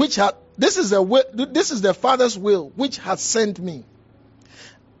which had, this is the Father's will which has sent me,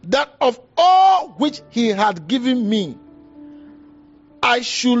 that of all which he had given me, I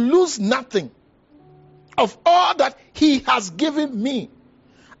should lose nothing. Of all that he has given me,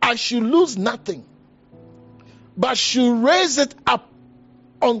 I should lose nothing, but should raise it up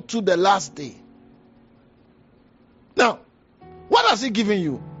unto the last day. Now, what has he given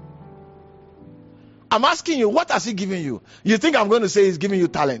you? I'm asking you, what has he given you? You think I'm going to say he's giving you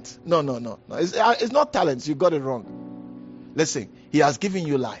talent? No. It's not talent. You got it wrong. Listen, he has given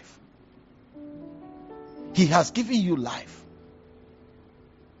you life. He has given you life.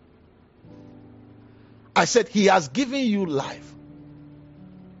 I said, he has given you life.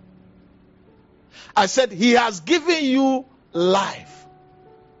 I said, he has given you life.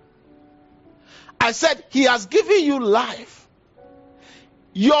 I said, he has given you life.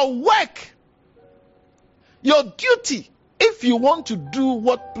 Your work, your duty, if you want to do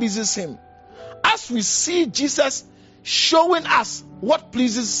what pleases him, as we see Jesus showing us what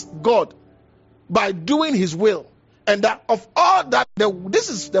pleases God by doing his will, and that of all that, this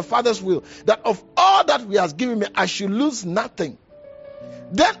is the Father's will, that of all that he has given me, I should lose nothing.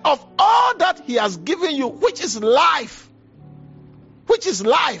 Then of all that he has given you, which is life,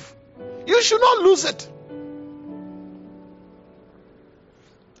 you should not lose it.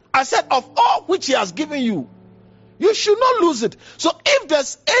 I said, of all which he has given you, you should not lose it. So if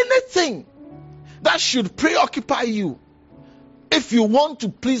there's anything that should preoccupy you, if you want to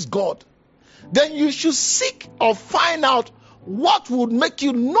please God, then you should seek or find out what would make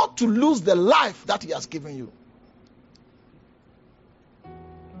you not to lose the life that he has given you.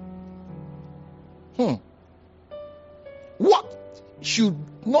 What should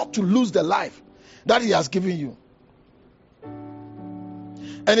not to lose the life that he has given you?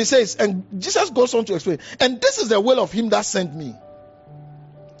 And he says, and Jesus goes on to explain, and this is the will of him that sent me,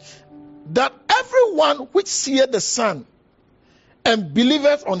 that everyone which seeth the Son and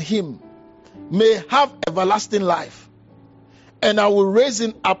believeth on him may have everlasting life, and I will raise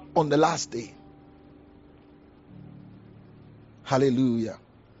him up on the last day. Hallelujah.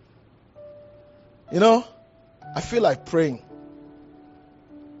 You know, I feel like praying.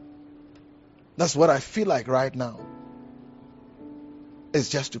 That's what I feel like right now. It's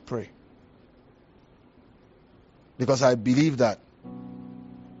just to pray. Because I believe that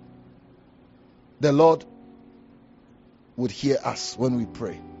the Lord would hear us when we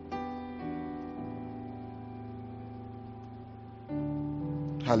pray.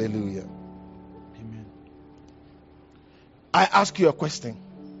 Hallelujah. Amen. I ask you a question.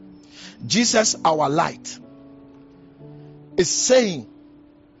 Jesus, our light, is saying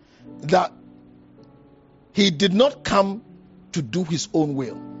that he did not come to do his own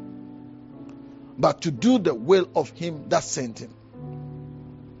will, but to do the will of him that sent him.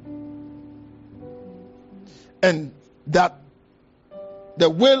 And that the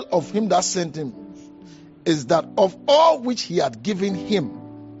will of him that sent him is that of all which he had given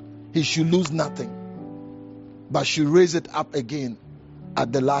him, he should lose nothing, but should raise it up again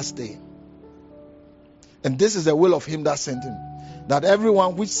at the last day. And this is the will of him that sent him, that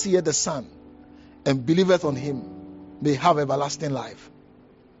everyone which seeth the Son and believeth on him may have everlasting life,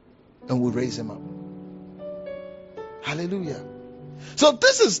 and will raise him up. Hallelujah. So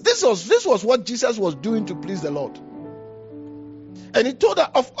this was what Jesus was doing to please the Lord. And he told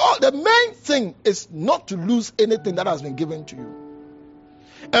that of all, the main thing is not to lose anything that has been given to you.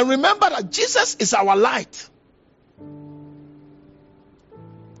 And remember that Jesus is our light.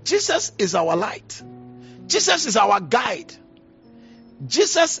 Jesus is our light. Jesus is our guide.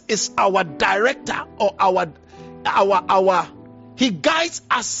 Jesus is our director, or he guides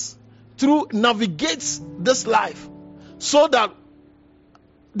us through, navigates this life, so that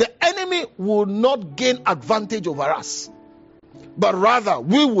the enemy will not gain advantage over us, but rather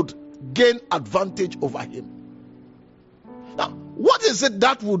we would gain advantage over him. Now, what is it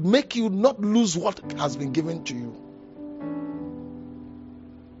that would make you not lose what has been given to you?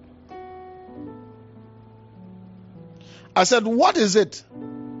 I said, what is it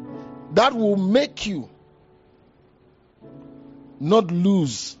that will make you not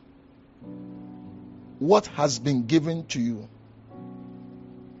lose what has been given to you?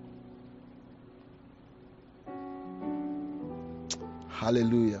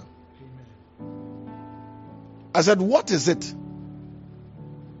 Hallelujah. Amen. I said, what is it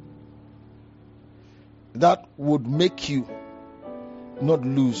that would make you not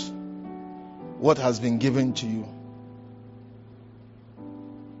lose what has been given to you?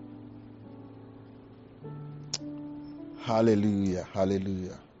 Hallelujah.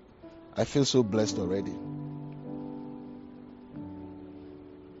 Hallelujah. I feel so blessed already.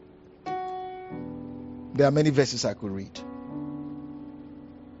 There are many verses I could read.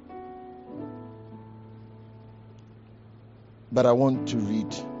 But I want to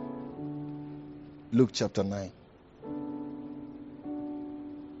read Luke chapter 9.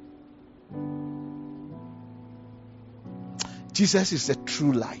 Jesus is the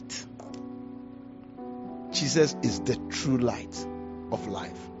true light. Jesus is the true light of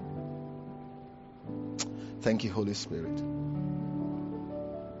life. Thank you, Holy Spirit.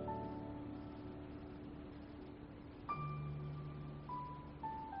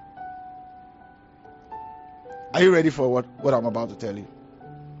 Are you ready for what I'm about to tell you?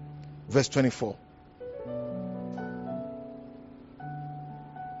 Verse 24.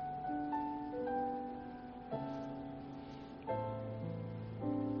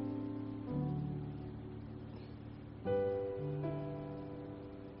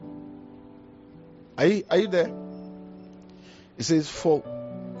 Are you there? It says, for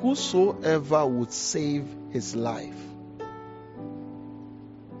whosoever would save his life,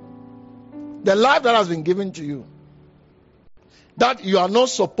 the life that has been given to you, that you are not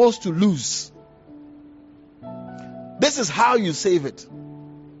supposed to lose, this is how you save it.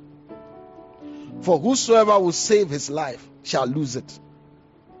 For whosoever will save his life shall lose it.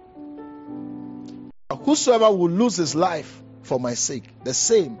 Whosoever will lose his life for my sake, the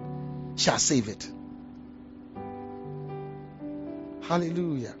same shall save it.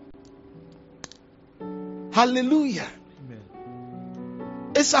 Hallelujah. Hallelujah.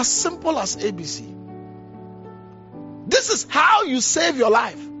 Amen. It's as simple as ABC. This is how you save your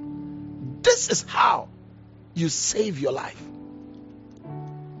life. This is how you save your life.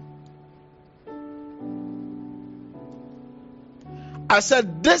 I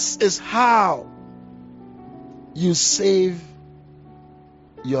said, this is how you save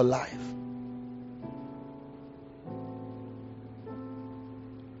your life.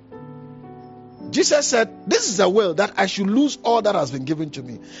 Jesus said, this is a will that I should lose all that has been given to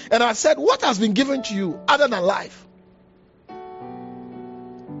me. And I said, what has been given to you other than life?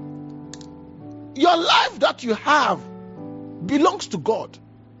 Your life that you have belongs to God.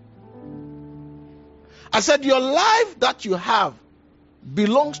 I said, your life that you have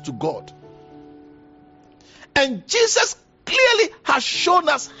belongs to God. And Jesus clearly has shown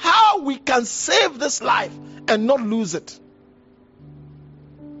us how we can save this life and not lose it.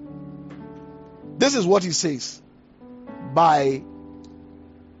 This is what he says. By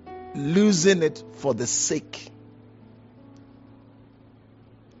losing it for the sake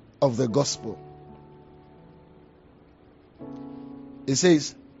of the gospel. It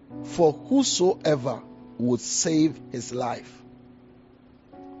says, for whosoever would save his life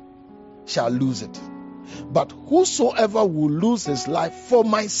shall lose it. But whosoever will lose his life for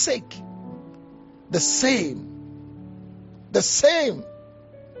my sake, the same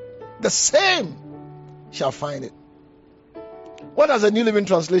shall find it. What does the New Living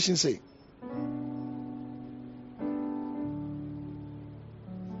Translation say?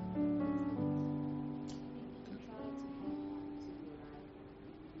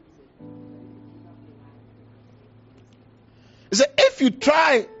 It says, if you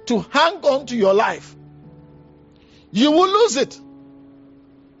try to hang on to your life, you will lose it.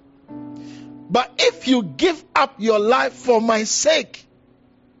 But if you give up your life for my sake,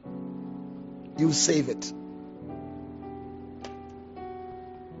 you save it.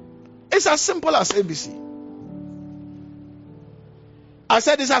 It's as simple as ABC. I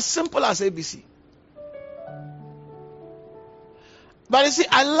said it's as simple as ABC. But you see,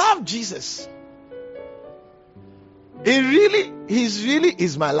 I love Jesus. He's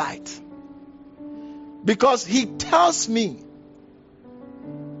really my light. Because he tells me,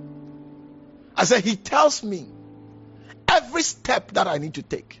 he tells me every step that I need to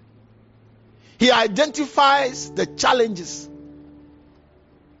take. He identifies the challenges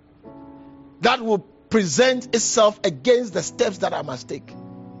that will present itself against the steps that I must take,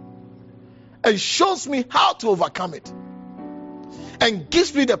 and shows me how to overcome it, and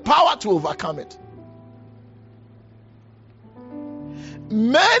gives me the power to overcome it.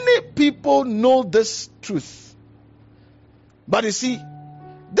 Many people know this truth, but you see,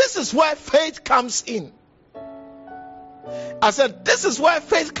 this is where faith comes in. I said, this is where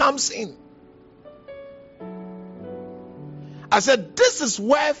faith comes in. I said, this is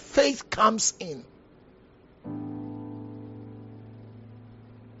where faith comes in.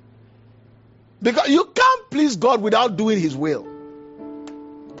 Because you can't please God without doing his will.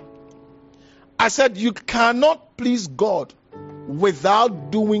 I said, you cannot please God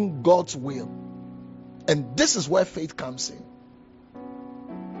without doing God's will. And this is where faith comes in.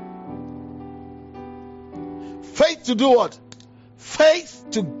 Faith to do what? Faith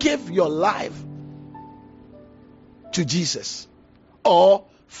to give your life to Jesus, or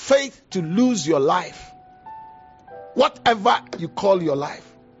faith to lose your life. Whatever you call your life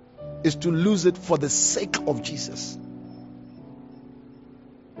is to lose it for the sake of Jesus.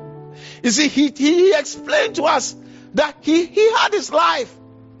 You see, he explained to us that he had his life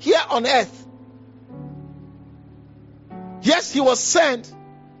here on earth. Yes, he was sent,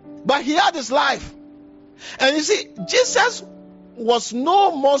 but he had his life. And you see, Jesus was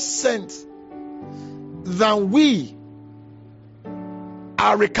no more sent than we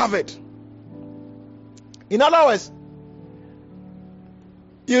are recovered. In other words,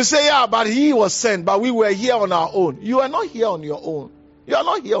 you say, yeah, but he was sent, but we were here on our own. You are not here on your own. You are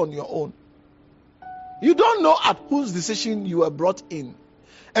not here on your own. You don't know at whose decision you were brought in.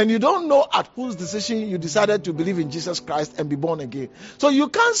 And you don't know at whose decision you decided to believe in Jesus Christ and be born again. So you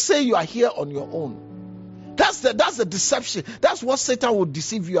can't say you are here on your own. That's the deception. That's what Satan will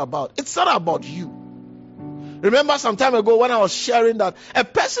deceive you about. It's not about you. Remember some time ago when I was sharing that a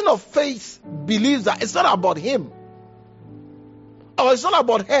person of faith believes that it's not about him, or it's not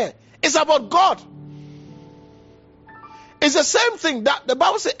about her, it's about God. It's the same thing that the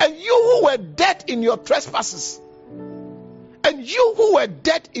Bible says, and you who were dead in your trespasses,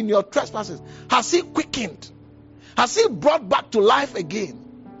 has he quickened, has he brought back to life again.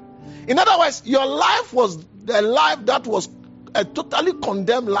 In other words, your life was the life that was a totally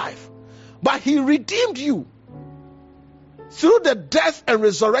condemned life, but he redeemed you through the death and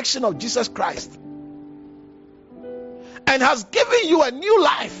resurrection of Jesus Christ, and has given you a new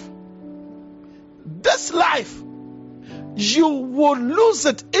life. This life, you will lose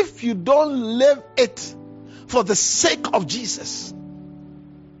it if you don't live it for the sake of Jesus.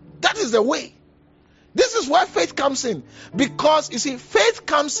 That is the way. This is where faith comes in. Because, you see, faith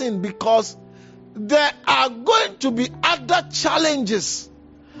comes in because there are going to be other challenges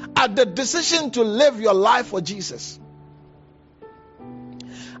at the decision to live your life for Jesus.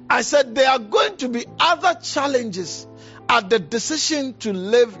 I said there are going to be other challenges at the decision to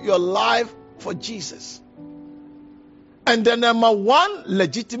live your life for Jesus. And the number one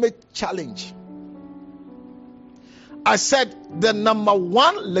legitimate challenge, I said the number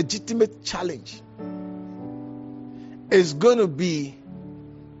one legitimate challenge is going to be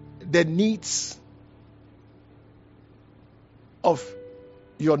the needs of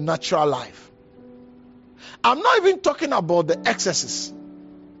your natural life. I'm not even talking about the excesses.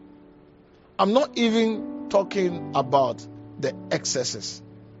 I'm not even talking about the excesses,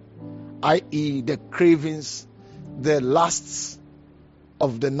 i.e. the cravings, the lusts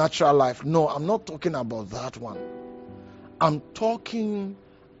of the natural life. No, I'm not talking about that one. I'm talking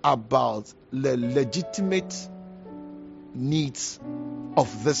about the legitimate needs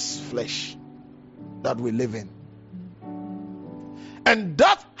of this flesh that we live in. And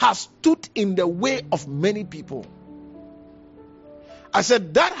that has stood in the way of many people. I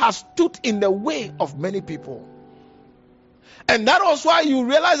said that has stood in the way of many people. And that was why you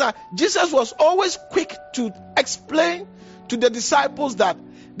realize that Jesus was always quick to explain to the disciples that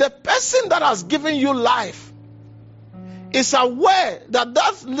the person that has given you life is aware that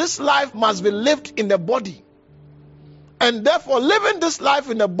this life must be lived in the body. And therefore, living this life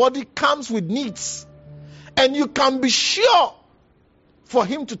in the body comes with needs. And you can be sure for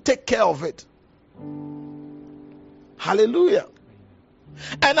him to take care of it. Hallelujah.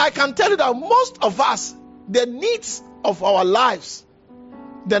 And I can tell you that most of us, the needs of our lives,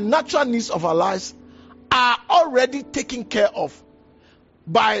 the natural needs of our lives, are already taken care of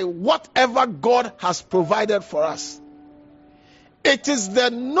by whatever God has provided for us. It is the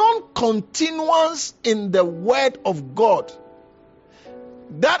non-continuance in the word of God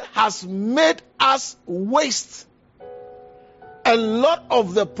that has made us waste a lot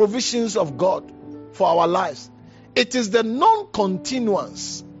of the provisions of God for our lives. It is the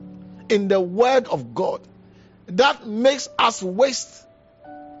non-continuance in the word of God that makes us waste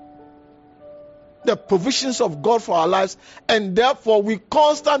the provisions of God for our lives, and therefore we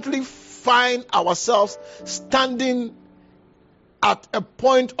constantly find ourselves standing at a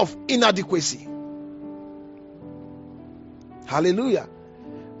point of inadequacy. Hallelujah.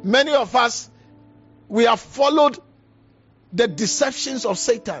 Many of us, we have followed the deceptions of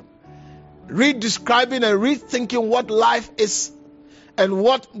Satan, redescribing and rethinking what life is and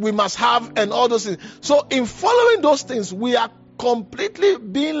what we must have and all those things. So in following those things, we are completely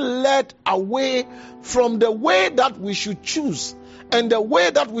being led away from the way that we should choose and the way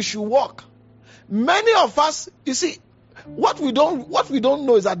that we should walk. Many of us, you see, what we don't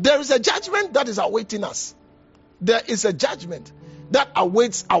know is that there is a judgment that is awaiting us. There is a judgment that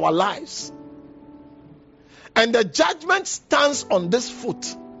awaits our lives. And the judgment stands on this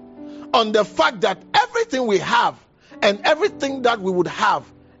foot, on the fact that everything we have and everything that we would have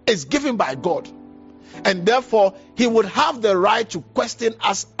is given by God. And therefore, he would have the right to question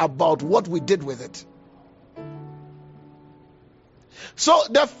us about what we did with it. So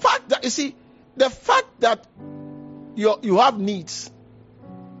the fact that, you see, the fact that you have needs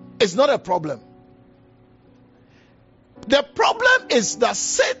is not a problem. The problem is that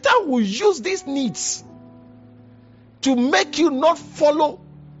Satan will use these needs to make you not follow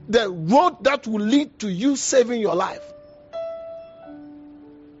the road that will lead to you saving your life.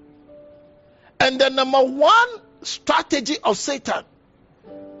 And the number one strategy of Satan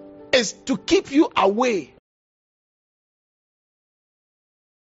is to keep you away.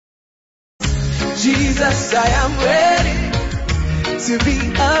 Jesus, I am ready to be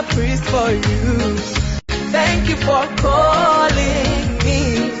a priest for you. Thank you for calling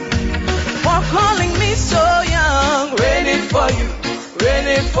me so young. Ready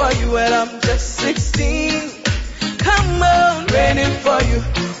for you when I'm just 16. Come on, ready for you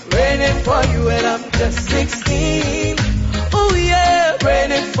when I'm just 16. Oh yeah,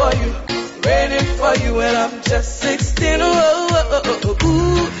 ready for you when I'm just 16. Ooh,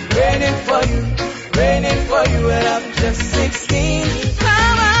 ready for you when I'm just 16.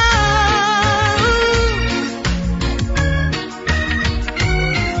 Come on.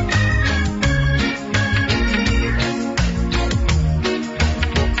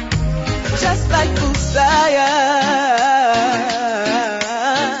 Just like Uzziah,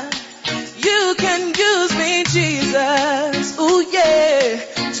 you can use me, Jesus. Ooh yeah,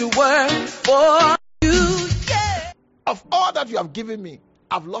 to work for you. Yeah. Of all that you have given me,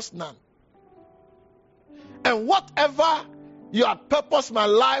 I've lost none. And whatever you had purposed my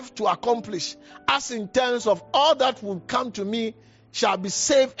life to accomplish, as in terms of all that will come to me shall be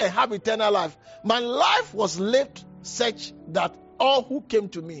saved and have eternal life, my life was lived such that all who came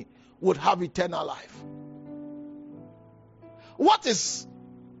to me would have eternal life. What is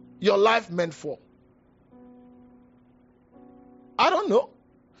your life meant for? I don't know.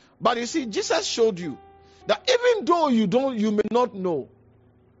 But you see, Jesus showed you that even though you may not know,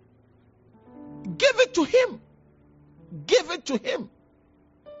 give it to him. Give it to him.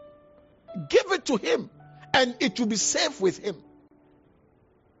 Give it to him. And it will be safe with him.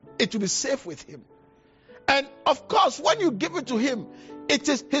 It will be safe with him. And Of course, when you give it to him, it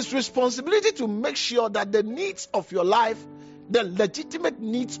is his responsibility to make sure that the needs of your life, the legitimate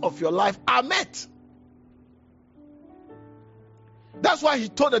needs of your life, are met. That's why he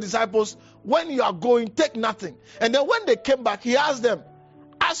told the disciples, when you are going, take nothing. And then when they came back, he asked them,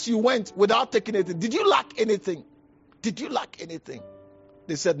 as you went without taking anything, did you lack anything? Did you lack anything?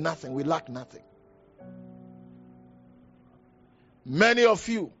 They said nothing. We lack nothing. Many of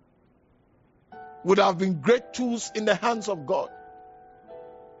you would have been great tools in the hands of God,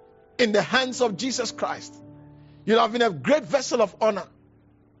 in the hands of Jesus Christ. You'd have been a great vessel of honor.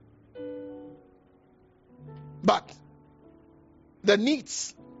 But the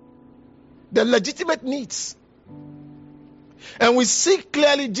needs, the legitimate needs. And we see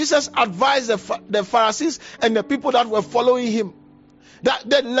clearly Jesus advised the Pharisees and the people that were following him that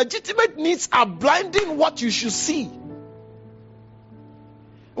the legitimate needs are blinding what you should see.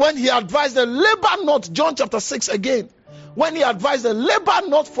 When he advised them, labor not, John chapter 6 again, when he advised them, labor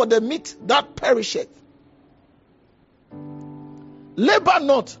not for the meat that perisheth. Labor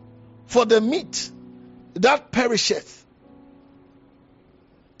not for the meat that perisheth.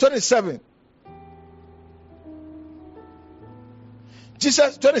 27.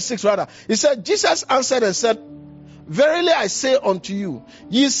 Jesus, 26 rather. He said, Jesus answered and said, verily I say unto you,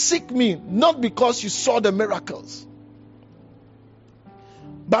 ye seek me not because you saw the miracles,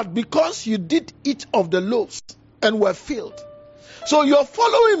 but because you did eat of the loaves and were filled. So you're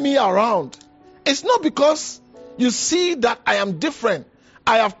following me around. It's not because you see that I am different.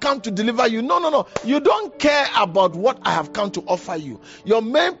 I have come to deliver you. No. You don't care about what I have come to offer you. Your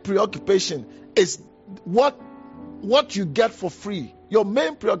main preoccupation is what you get for free. Your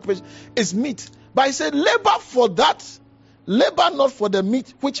main preoccupation is meat. But he said, labor for that. Labor not for the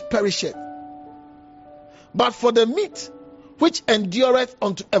meat which perisheth, but for the meat which endureth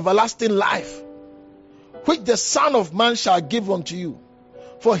unto everlasting life, which the Son of Man shall give unto you.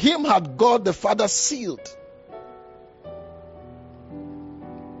 For him had God the Father sealed.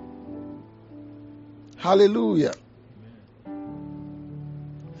 Hallelujah.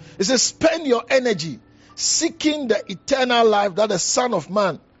 It says, spend your energy seeking the eternal life that the Son of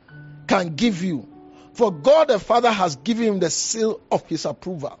Man can give you. For God the Father has given him the seal of his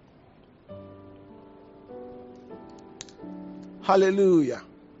approval. Hallelujah.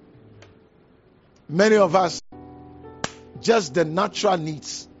 Many of us, just the natural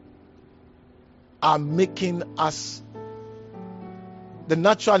needs are making us,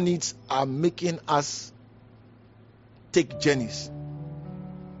 take journeys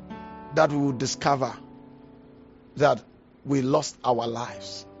that we will discover that we lost our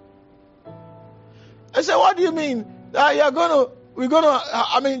lives. I said, what do you mean?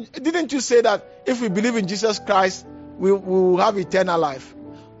 Didn't you say that if we believe in Jesus Christ, we will have eternal life?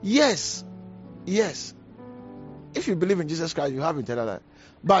 Yes. If you believe in Jesus Christ, you have eternal life.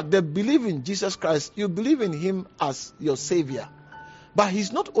 But the belief in Jesus Christ, you believe in him as your Savior. But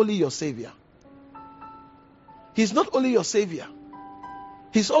he's not only your Savior. He's not only your Savior.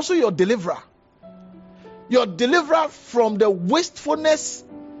 He's also your deliverer. Your deliverer from the wastefulness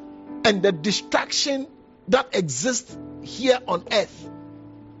and the distraction that exists here on earth.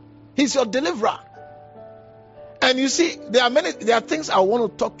 He's your deliverer. And you see, there are things I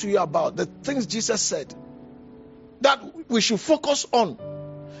want to talk to you about, the things Jesus said that we should focus on.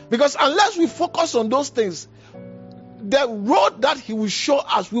 Because unless we focus on those things, the road that he will show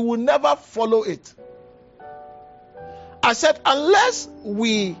us, we will never follow it. I said, unless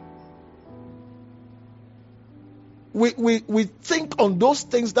we think on those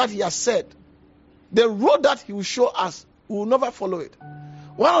things that he has said, the road that he will show us, we will never follow it.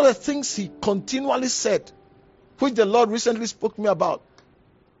 One of the things he continually said, which the Lord recently spoke to me about,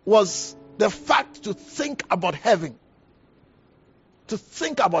 was the fact to think about heaven. To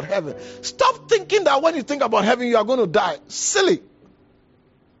think about heaven. Stop thinking that when you think about heaven, you are going to die. Silly.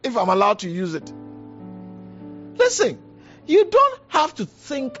 If I'm allowed to use it. Listen, you don't have to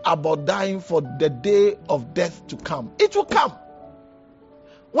think about dying for the day of death to come. It will come.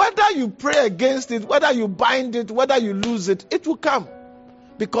 Whether you pray against it, whether you bind it, whether you lose it, it will come.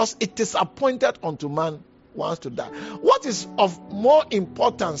 Because it is appointed unto man once to die. What is of more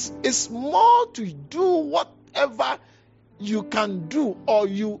importance is more to do whatever you can do or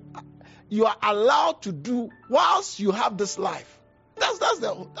you are allowed to do whilst you have this life. That's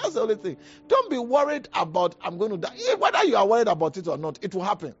the only thing. Don't be worried about I'm going to die. Whether you are worried about it or not, it will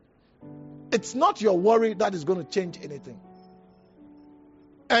happen. It's not your worry that is going to change anything.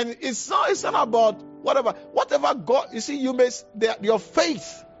 And it's not about whatever God. You see, your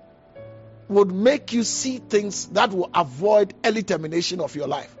faith would make you see things that will avoid early termination of your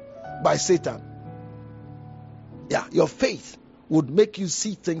life by Satan. Yeah, your faith would make you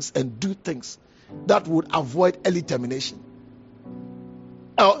see things and do things that would avoid early termination.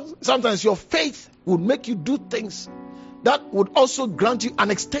 Sometimes your faith would make you do things that would also grant you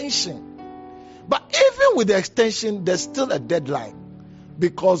an extension. But even with the extension, there's still a deadline,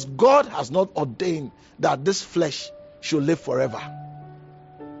 because God has not ordained that this flesh should live forever.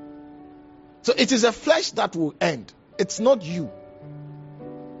 So it is a flesh that will end. It's not you.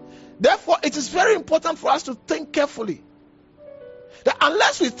 Therefore, it is very important for us to think carefully that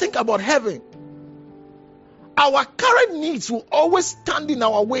unless we think about heaven, our current needs will always stand in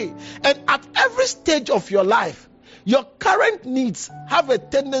our way. And at every stage of your life, your current needs have a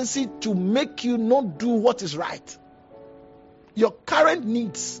tendency to make you not do what is right. Your current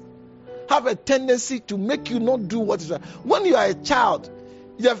needs have a tendency to make you not do what is right. When you are a child,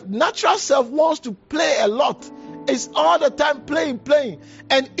 your natural self wants to play a lot. It's all the time playing.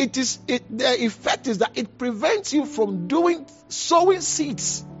 And the effect is that it prevents you from sowing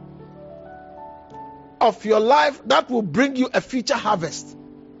seeds of your life that will bring you a future harvest.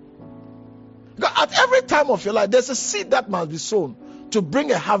 Because at every time of your life, there's a seed that must be sown to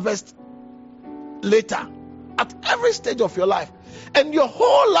bring a harvest later. At every stage of your life. And your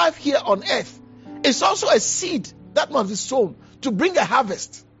whole life here on earth is also a seed that must be sown to bring a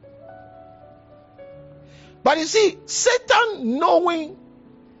harvest. But you see, Satan, knowing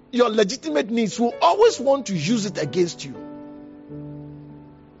your legitimate needs, will always want to use it against you.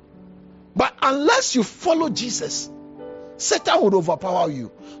 But unless you follow Jesus, Satan would overpower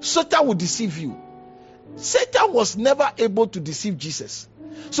you. Satan would deceive you. Satan was never able to deceive Jesus.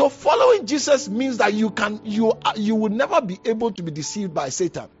 So following Jesus means that you will never be able to be deceived by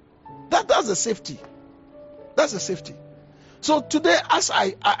Satan. That's a safety. That's a safety. So today, as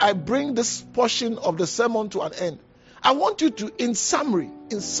I bring this portion of the sermon to an end, I want you to, in summary,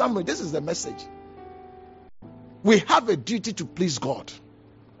 this is the message. We have a duty to please God.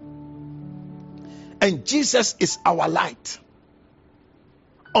 And Jesus is our light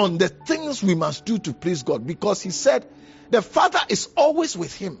on the things we must do to please God, because he said the Father is always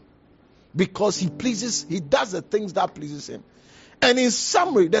with him, because he does the things that pleases him. And in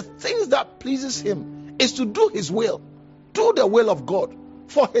summary, the things that pleases him is to do his will, do the will of God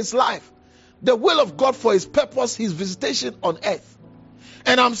for his life, the will of God for his purpose, his visitation on earth.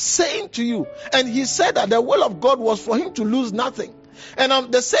 And I'm saying to you, and he said that the will of God was for him to lose nothing.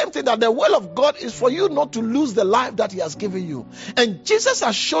 And the same thing, that the will of God is for you not to lose the life that he has given you. And Jesus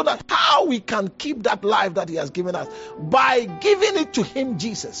has shown us how we can keep that life that he has given us, by giving it to him,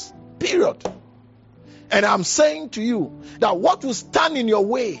 Jesus. Period. And I'm saying to you that what will stand in your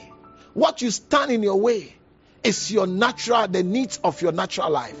way, is the needs of your natural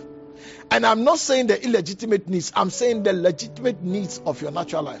life. And I'm not saying the illegitimate needs, I'm saying the legitimate needs of your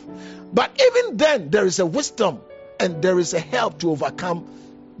natural life. But even then, there is a wisdom and there is a help to overcome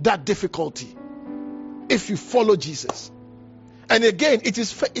that difficulty if you follow Jesus. And again, it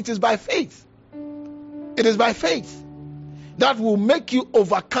is by faith. It is by faith that will make you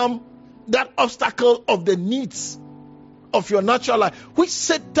overcome that obstacle of the needs of your natural life, which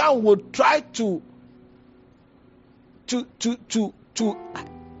Satan will try to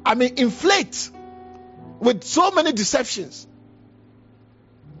inflate with so many deceptions.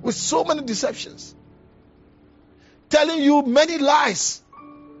 Telling you many lies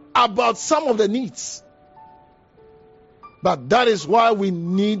about some of the needs. But that is why we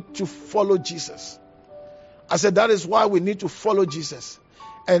need to follow Jesus. I said that is why we need to follow Jesus.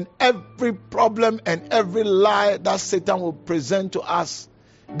 And every problem and every lie that Satan will present to us,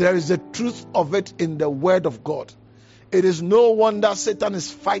 there is a truth of it in the Word of God. It is no wonder Satan is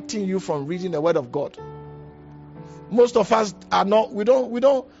fighting you from reading the Word of God. Most of us are not. We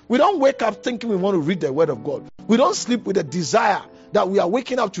don't wake up thinking we want to read the Word of God. We don't sleep with a desire that we are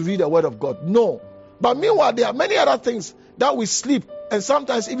waking up to read the Word of God. No. But meanwhile, there are many other things that we sleep and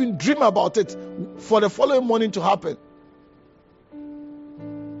sometimes even dream about it for the following morning to happen.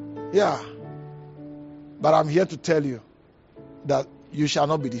 Yeah. But I'm here to tell you that you shall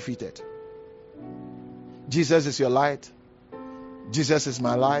not be defeated. Jesus is your light. Jesus is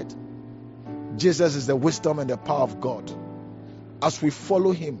my light. Jesus is the wisdom and the power of God. As we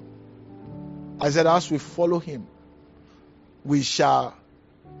follow him, I said, as we follow him, we shall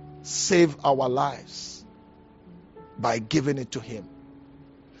save our lives by giving it to him.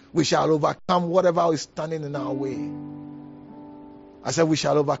 We shall overcome whatever is standing in our way. I said we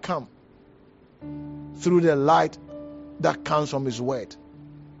shall overcome through the light that comes from his word.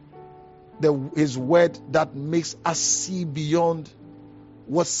 His word that makes us see beyond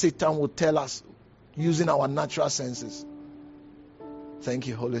what Satan will tell us using our natural senses. Thank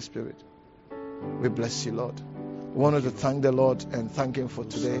you, Holy Spirit. We bless you, Lord. wanted to thank the Lord and thank Him for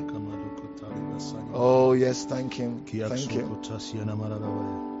today. Oh yes, thank Him. Thank Him.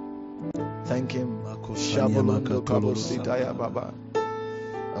 Thank Him. Shabolondo kabositaya baba.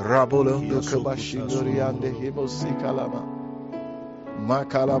 Rabolondo kabashindoriande hibosikalama.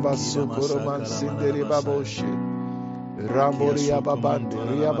 Makalaba sukoroman sinderi baboshi. Ramboria babande,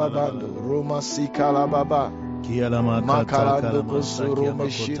 riababando, Roma sikala baba. Makalando kusuru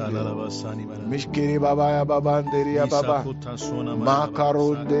meshinde. Mishkiri babaya babande ria baba.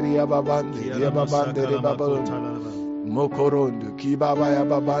 Makaronde ria babande, ria babande ria babande. Mokorondo kibabaya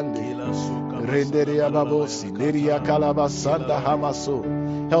babande. Renderia babosi, neria kalabasanda hamaso.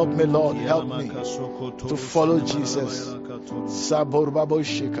 Help me, Lord, help me to follow Jesus.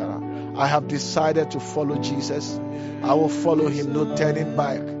 I have decided to follow Jesus. I will follow Him, no turning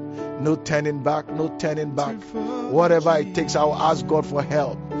back. No turning back, no turning back. Whatever it takes, I will ask God for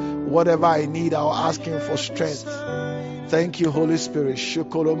help. Whatever I need, I will ask Him for strength. Thank you, Holy Spirit.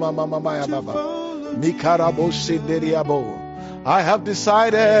 I have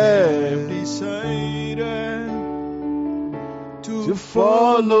decided to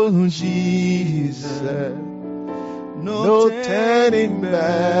follow Jesus. No turning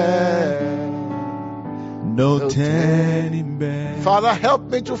back. No turning back. Father, help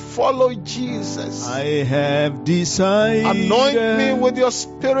me to follow Jesus. I have decided. Anoint me with your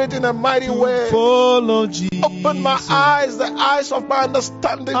Spirit in a mighty way. Follow Jesus. Open my eyes, the eyes of my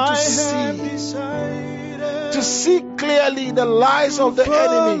understanding to see clearly the lies of the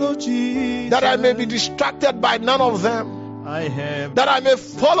enemy, Jesus. that I may be distracted by none of them, that I may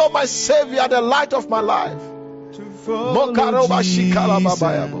follow my Savior, the light of my life.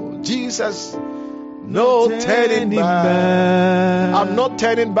 Jesus, no turning back. I'm not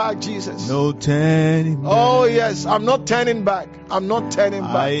turning back, Jesus. No turning back. Oh yes, I'm not turning back. I'm not turning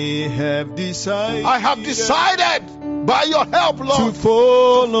back. I have decided by your help, Lord, to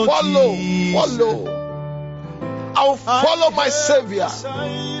follow Jesus. I will follow my Savior.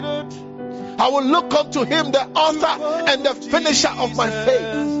 I will look unto Him, the author and the finisher of my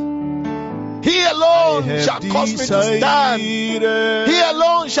faith. He alone shall cause me to stand. He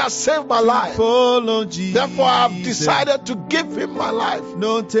alone shall save my life. Therefore, I have decided to give Him my life.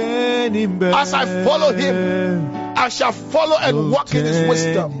 As I follow Him, I shall follow and walk in His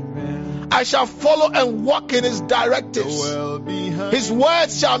wisdom. I shall follow and walk in His directives. His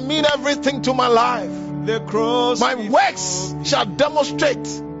words shall mean everything to my life. My works shall demonstrate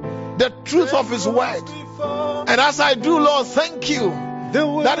the truth of His word. And as I do, Lord, thank you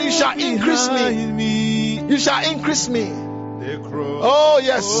that You shall increase me. You shall increase me. Oh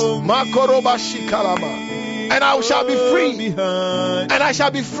yes, Makoroba Shikalama. And I shall be free. And I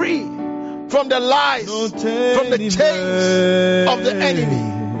shall be free from the lies, from the chains of the enemy,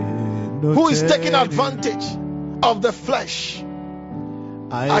 who is taking advantage of the flesh.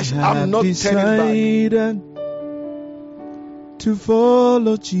 I'm not turning back. To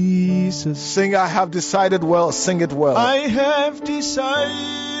follow Jesus. Sing, I have decided well. Sing it well. I have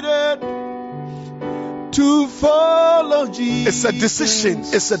decided to follow Jesus. It's a decision.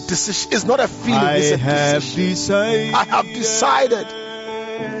 It's a decision. It's not a feeling. It's a decision. I have decided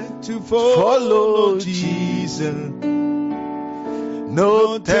to follow Jesus.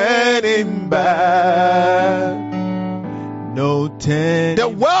 No turning back. No turning. The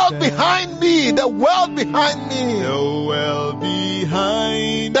world behind me. The world behind me. The world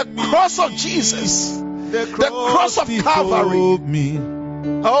behind. The cross of Jesus. The cross of Calvary. Me.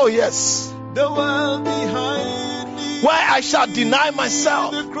 Oh yes. The world behind me. Where I shall deny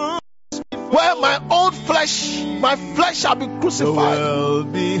myself. Where my own flesh, my flesh shall be crucified.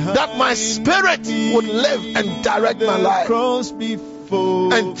 That my spirit would live and direct my life.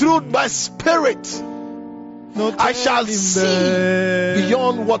 And through my spirit, I shall see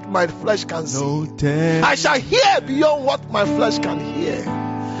beyond what my flesh can see. I shall hear beyond what my flesh can hear.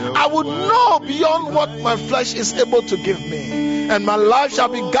 I would know beyond what my flesh is able to give me. And my life shall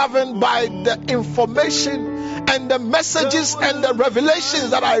be governed by the information and the messages and the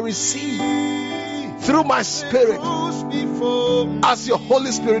revelations that I receive through my spirit, as your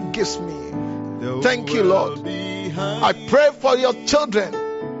Holy Spirit gives me. Thank you, Lord. I pray for your children,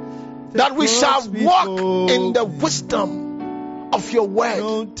 that we shall walk in the wisdom of your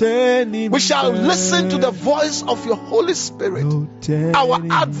word. We shall listen to the voice of your Holy Spirit, our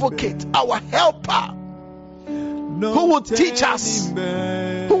advocate, our helper, who will teach us,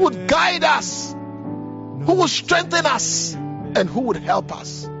 who would guide us, who will strengthen us, and who would help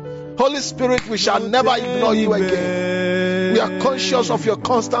us. Holy Spirit, we shall never ignore you again. We are conscious of your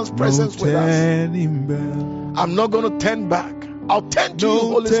constant presence with us. I'm not going to turn back. I'll turn to you,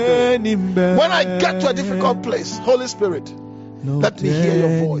 Holy Spirit. When I get to a difficult place, Holy Spirit, let me hear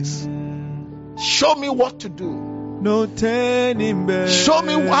your voice. Show me what to do. No turning back. Show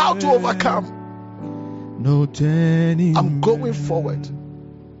me how to overcome. No turning I'm going forward.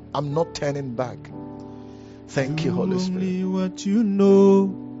 I'm not turning back. Thank you, Holy Spirit. Only what you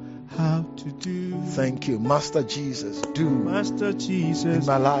know how to do. Thank you, Master Jesus. Do Master Jesus in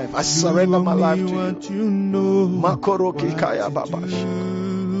my life. I surrender my life to what you. You know Makoroki Kaya Babash.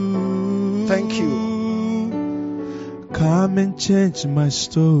 Thank you. Come and change my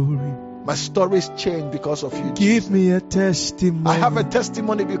story. My story is changed because of you. Give Jesus. me a testimony. I have a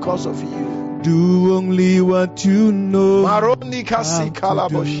testimony because of you. Do only what you know. Maroni Kasi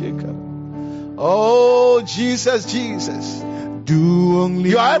Kalaboshika. Oh, Jesus, Jesus. Do only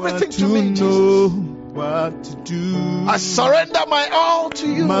You are everything what to me, you know what to do. I surrender my all to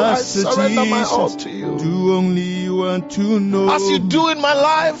you. Master I surrender my Jesus, all to you. Do only what you know. As you do in my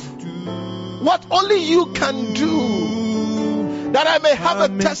life, what only you can do, that I may have a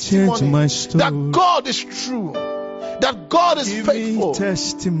testimony that God is true, that God is faithful.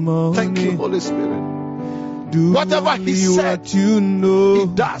 Testimony. Thank you, Holy Spirit. Do whatever He said, what you know He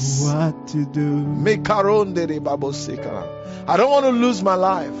does. What to do. I don't want to lose my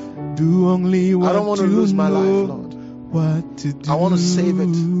life. Do only what I don't want to lose my life, Lord. What to do. I want to save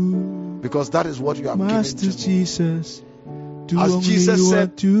it, because that is what you have Master given to me. Jesus, do as only Jesus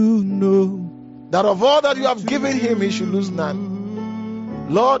said, what you know. that of all that you have given Him, He should lose none.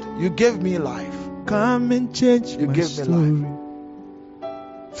 Lord, you gave me life. Come and change you my gave story. me life.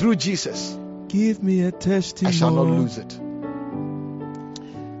 Through Jesus, give me a testimony. I shall not lose it.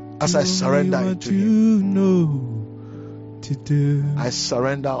 As I surrender it to Him, know to do. I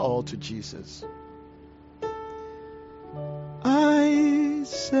surrender all to Jesus. I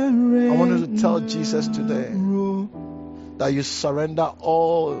surrender. I want you to tell Jesus today that you surrender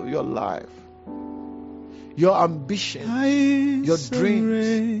all your life, your ambition, your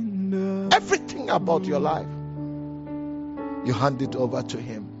dreams, everything about your life. You hand it over to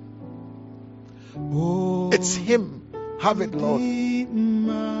Him. Oh, it's Him. Have it, Lord.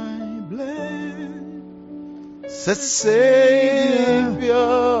 Savior,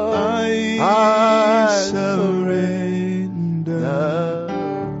 I surrender.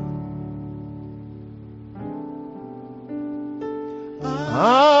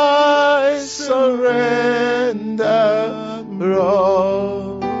 I surrender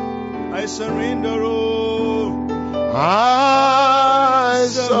all. I surrender all. I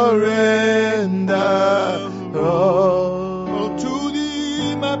surrender all. Oh, to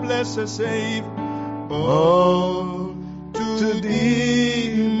Thee, my blessed Savior. Oh, to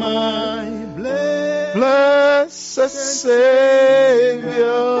Thee, my blessed Savior,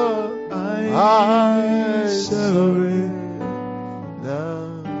 I surrender.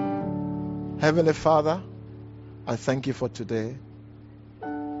 Heavenly Father, I thank you for today.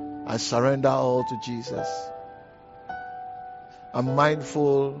 I surrender all to Jesus. I'm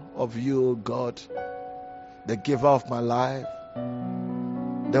mindful of you, God, the giver of my life,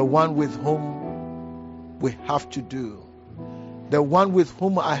 the one with whom we have to do, the one with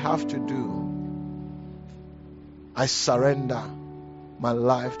whom I have to do. I surrender my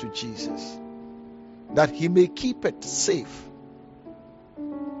life to Jesus, that He may keep it safe,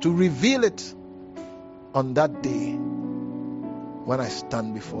 to reveal it on that day when I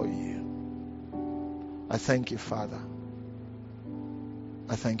stand before you. I thank you, Father.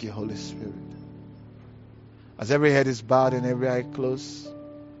 I thank you, Holy Spirit. As every head is bowed and every eye closed,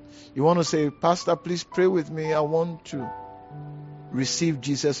 you want to say, Pastor, please pray with me. I want to receive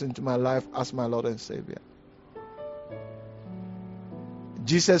Jesus into my life as my Lord and Savior.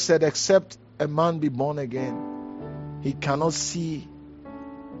 Jesus said, except a man be born again, he cannot see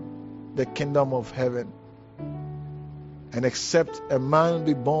the kingdom of heaven. And except a man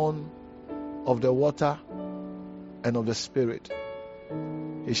be born of the water and of the Spirit,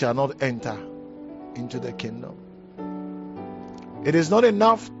 he shall not enter into the kingdom. It is not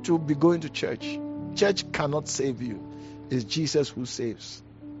enough to be going to church. Church cannot save you. It's Jesus who saves.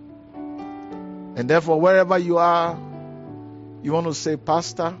 And therefore, wherever you are, you want to say,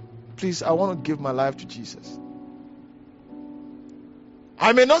 Pastor, please, I want to give my life to Jesus.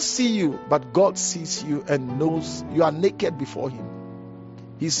 I may not see you, but God sees you and knows you are naked before Him.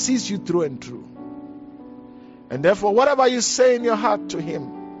 He sees you through and through. And therefore, whatever you say in your heart to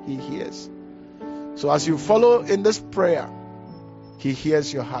Him, He hears. So as you follow in this prayer, He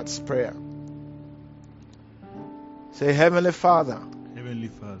hears your heart's prayer. Say, Heavenly Father, Heavenly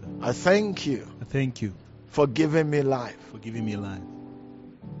Father, I thank you. I thank you for giving me life. for giving me life.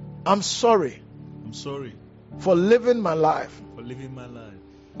 I'm sorry I'm sorry for living my life for living my life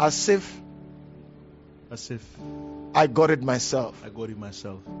as if I got it myself. I got it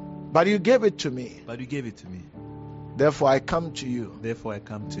myself. But you gave it to me. But you gave it to me. Therefore I come to you. Therefore I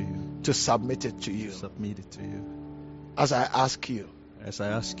come to you. To submit it to you. Submit it to you. As I ask you. As I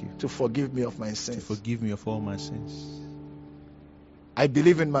ask you. To forgive me of my sins. To forgive me of all my sins. I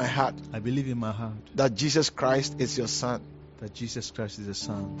believe in my heart. I believe in my heart. That Jesus Christ is your Son. That Jesus Christ is the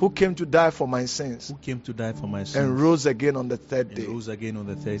Son. Who came to die for my sins. Who came to die for my sins. And rose again on the third day. And rose again on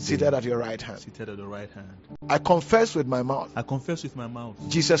the third day. Seated at your right hand. Seated at the right hand. I confess with my mouth. I confess with my mouth.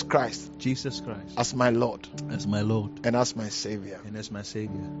 Jesus Christ. Jesus Christ. As my Lord. As my Lord. And as my Savior. And as my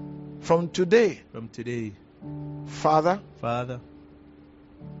Savior. From today. From today. Father. Father.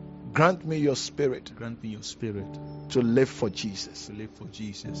 Grant me your spirit. Grant me your spirit. To live for Jesus. To live for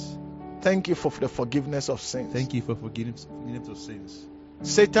Jesus. Thank you for the forgiveness of sins. Thank you for forgiveness of sins.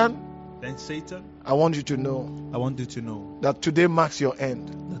 Satan. Then Satan. I want you to know. I want you to know. That today marks your end.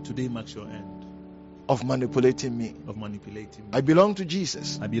 That today marks your end. Of manipulating me. Of manipulating me. I belong to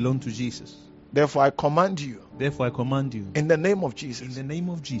Jesus. I belong to Jesus. Therefore I command you. Therefore I command you. In the name of Jesus. In the name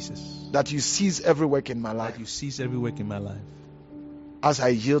of Jesus. That you cease every work in my life. That you cease every work in my life. As I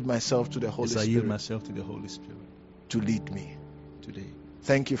yield myself to the Holy Spirit. As I yield myself to the Holy Spirit. To lead me. Today.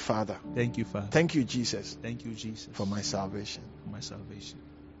 Thank you, Father. Thank you, Father. Thank you, Jesus. Thank you, Jesus. For my salvation. For my salvation.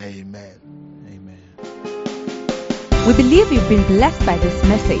 Amen. Amen. We believe you've been blessed by this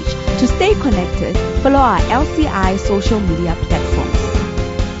message. To stay connected, follow our LCI social media platforms.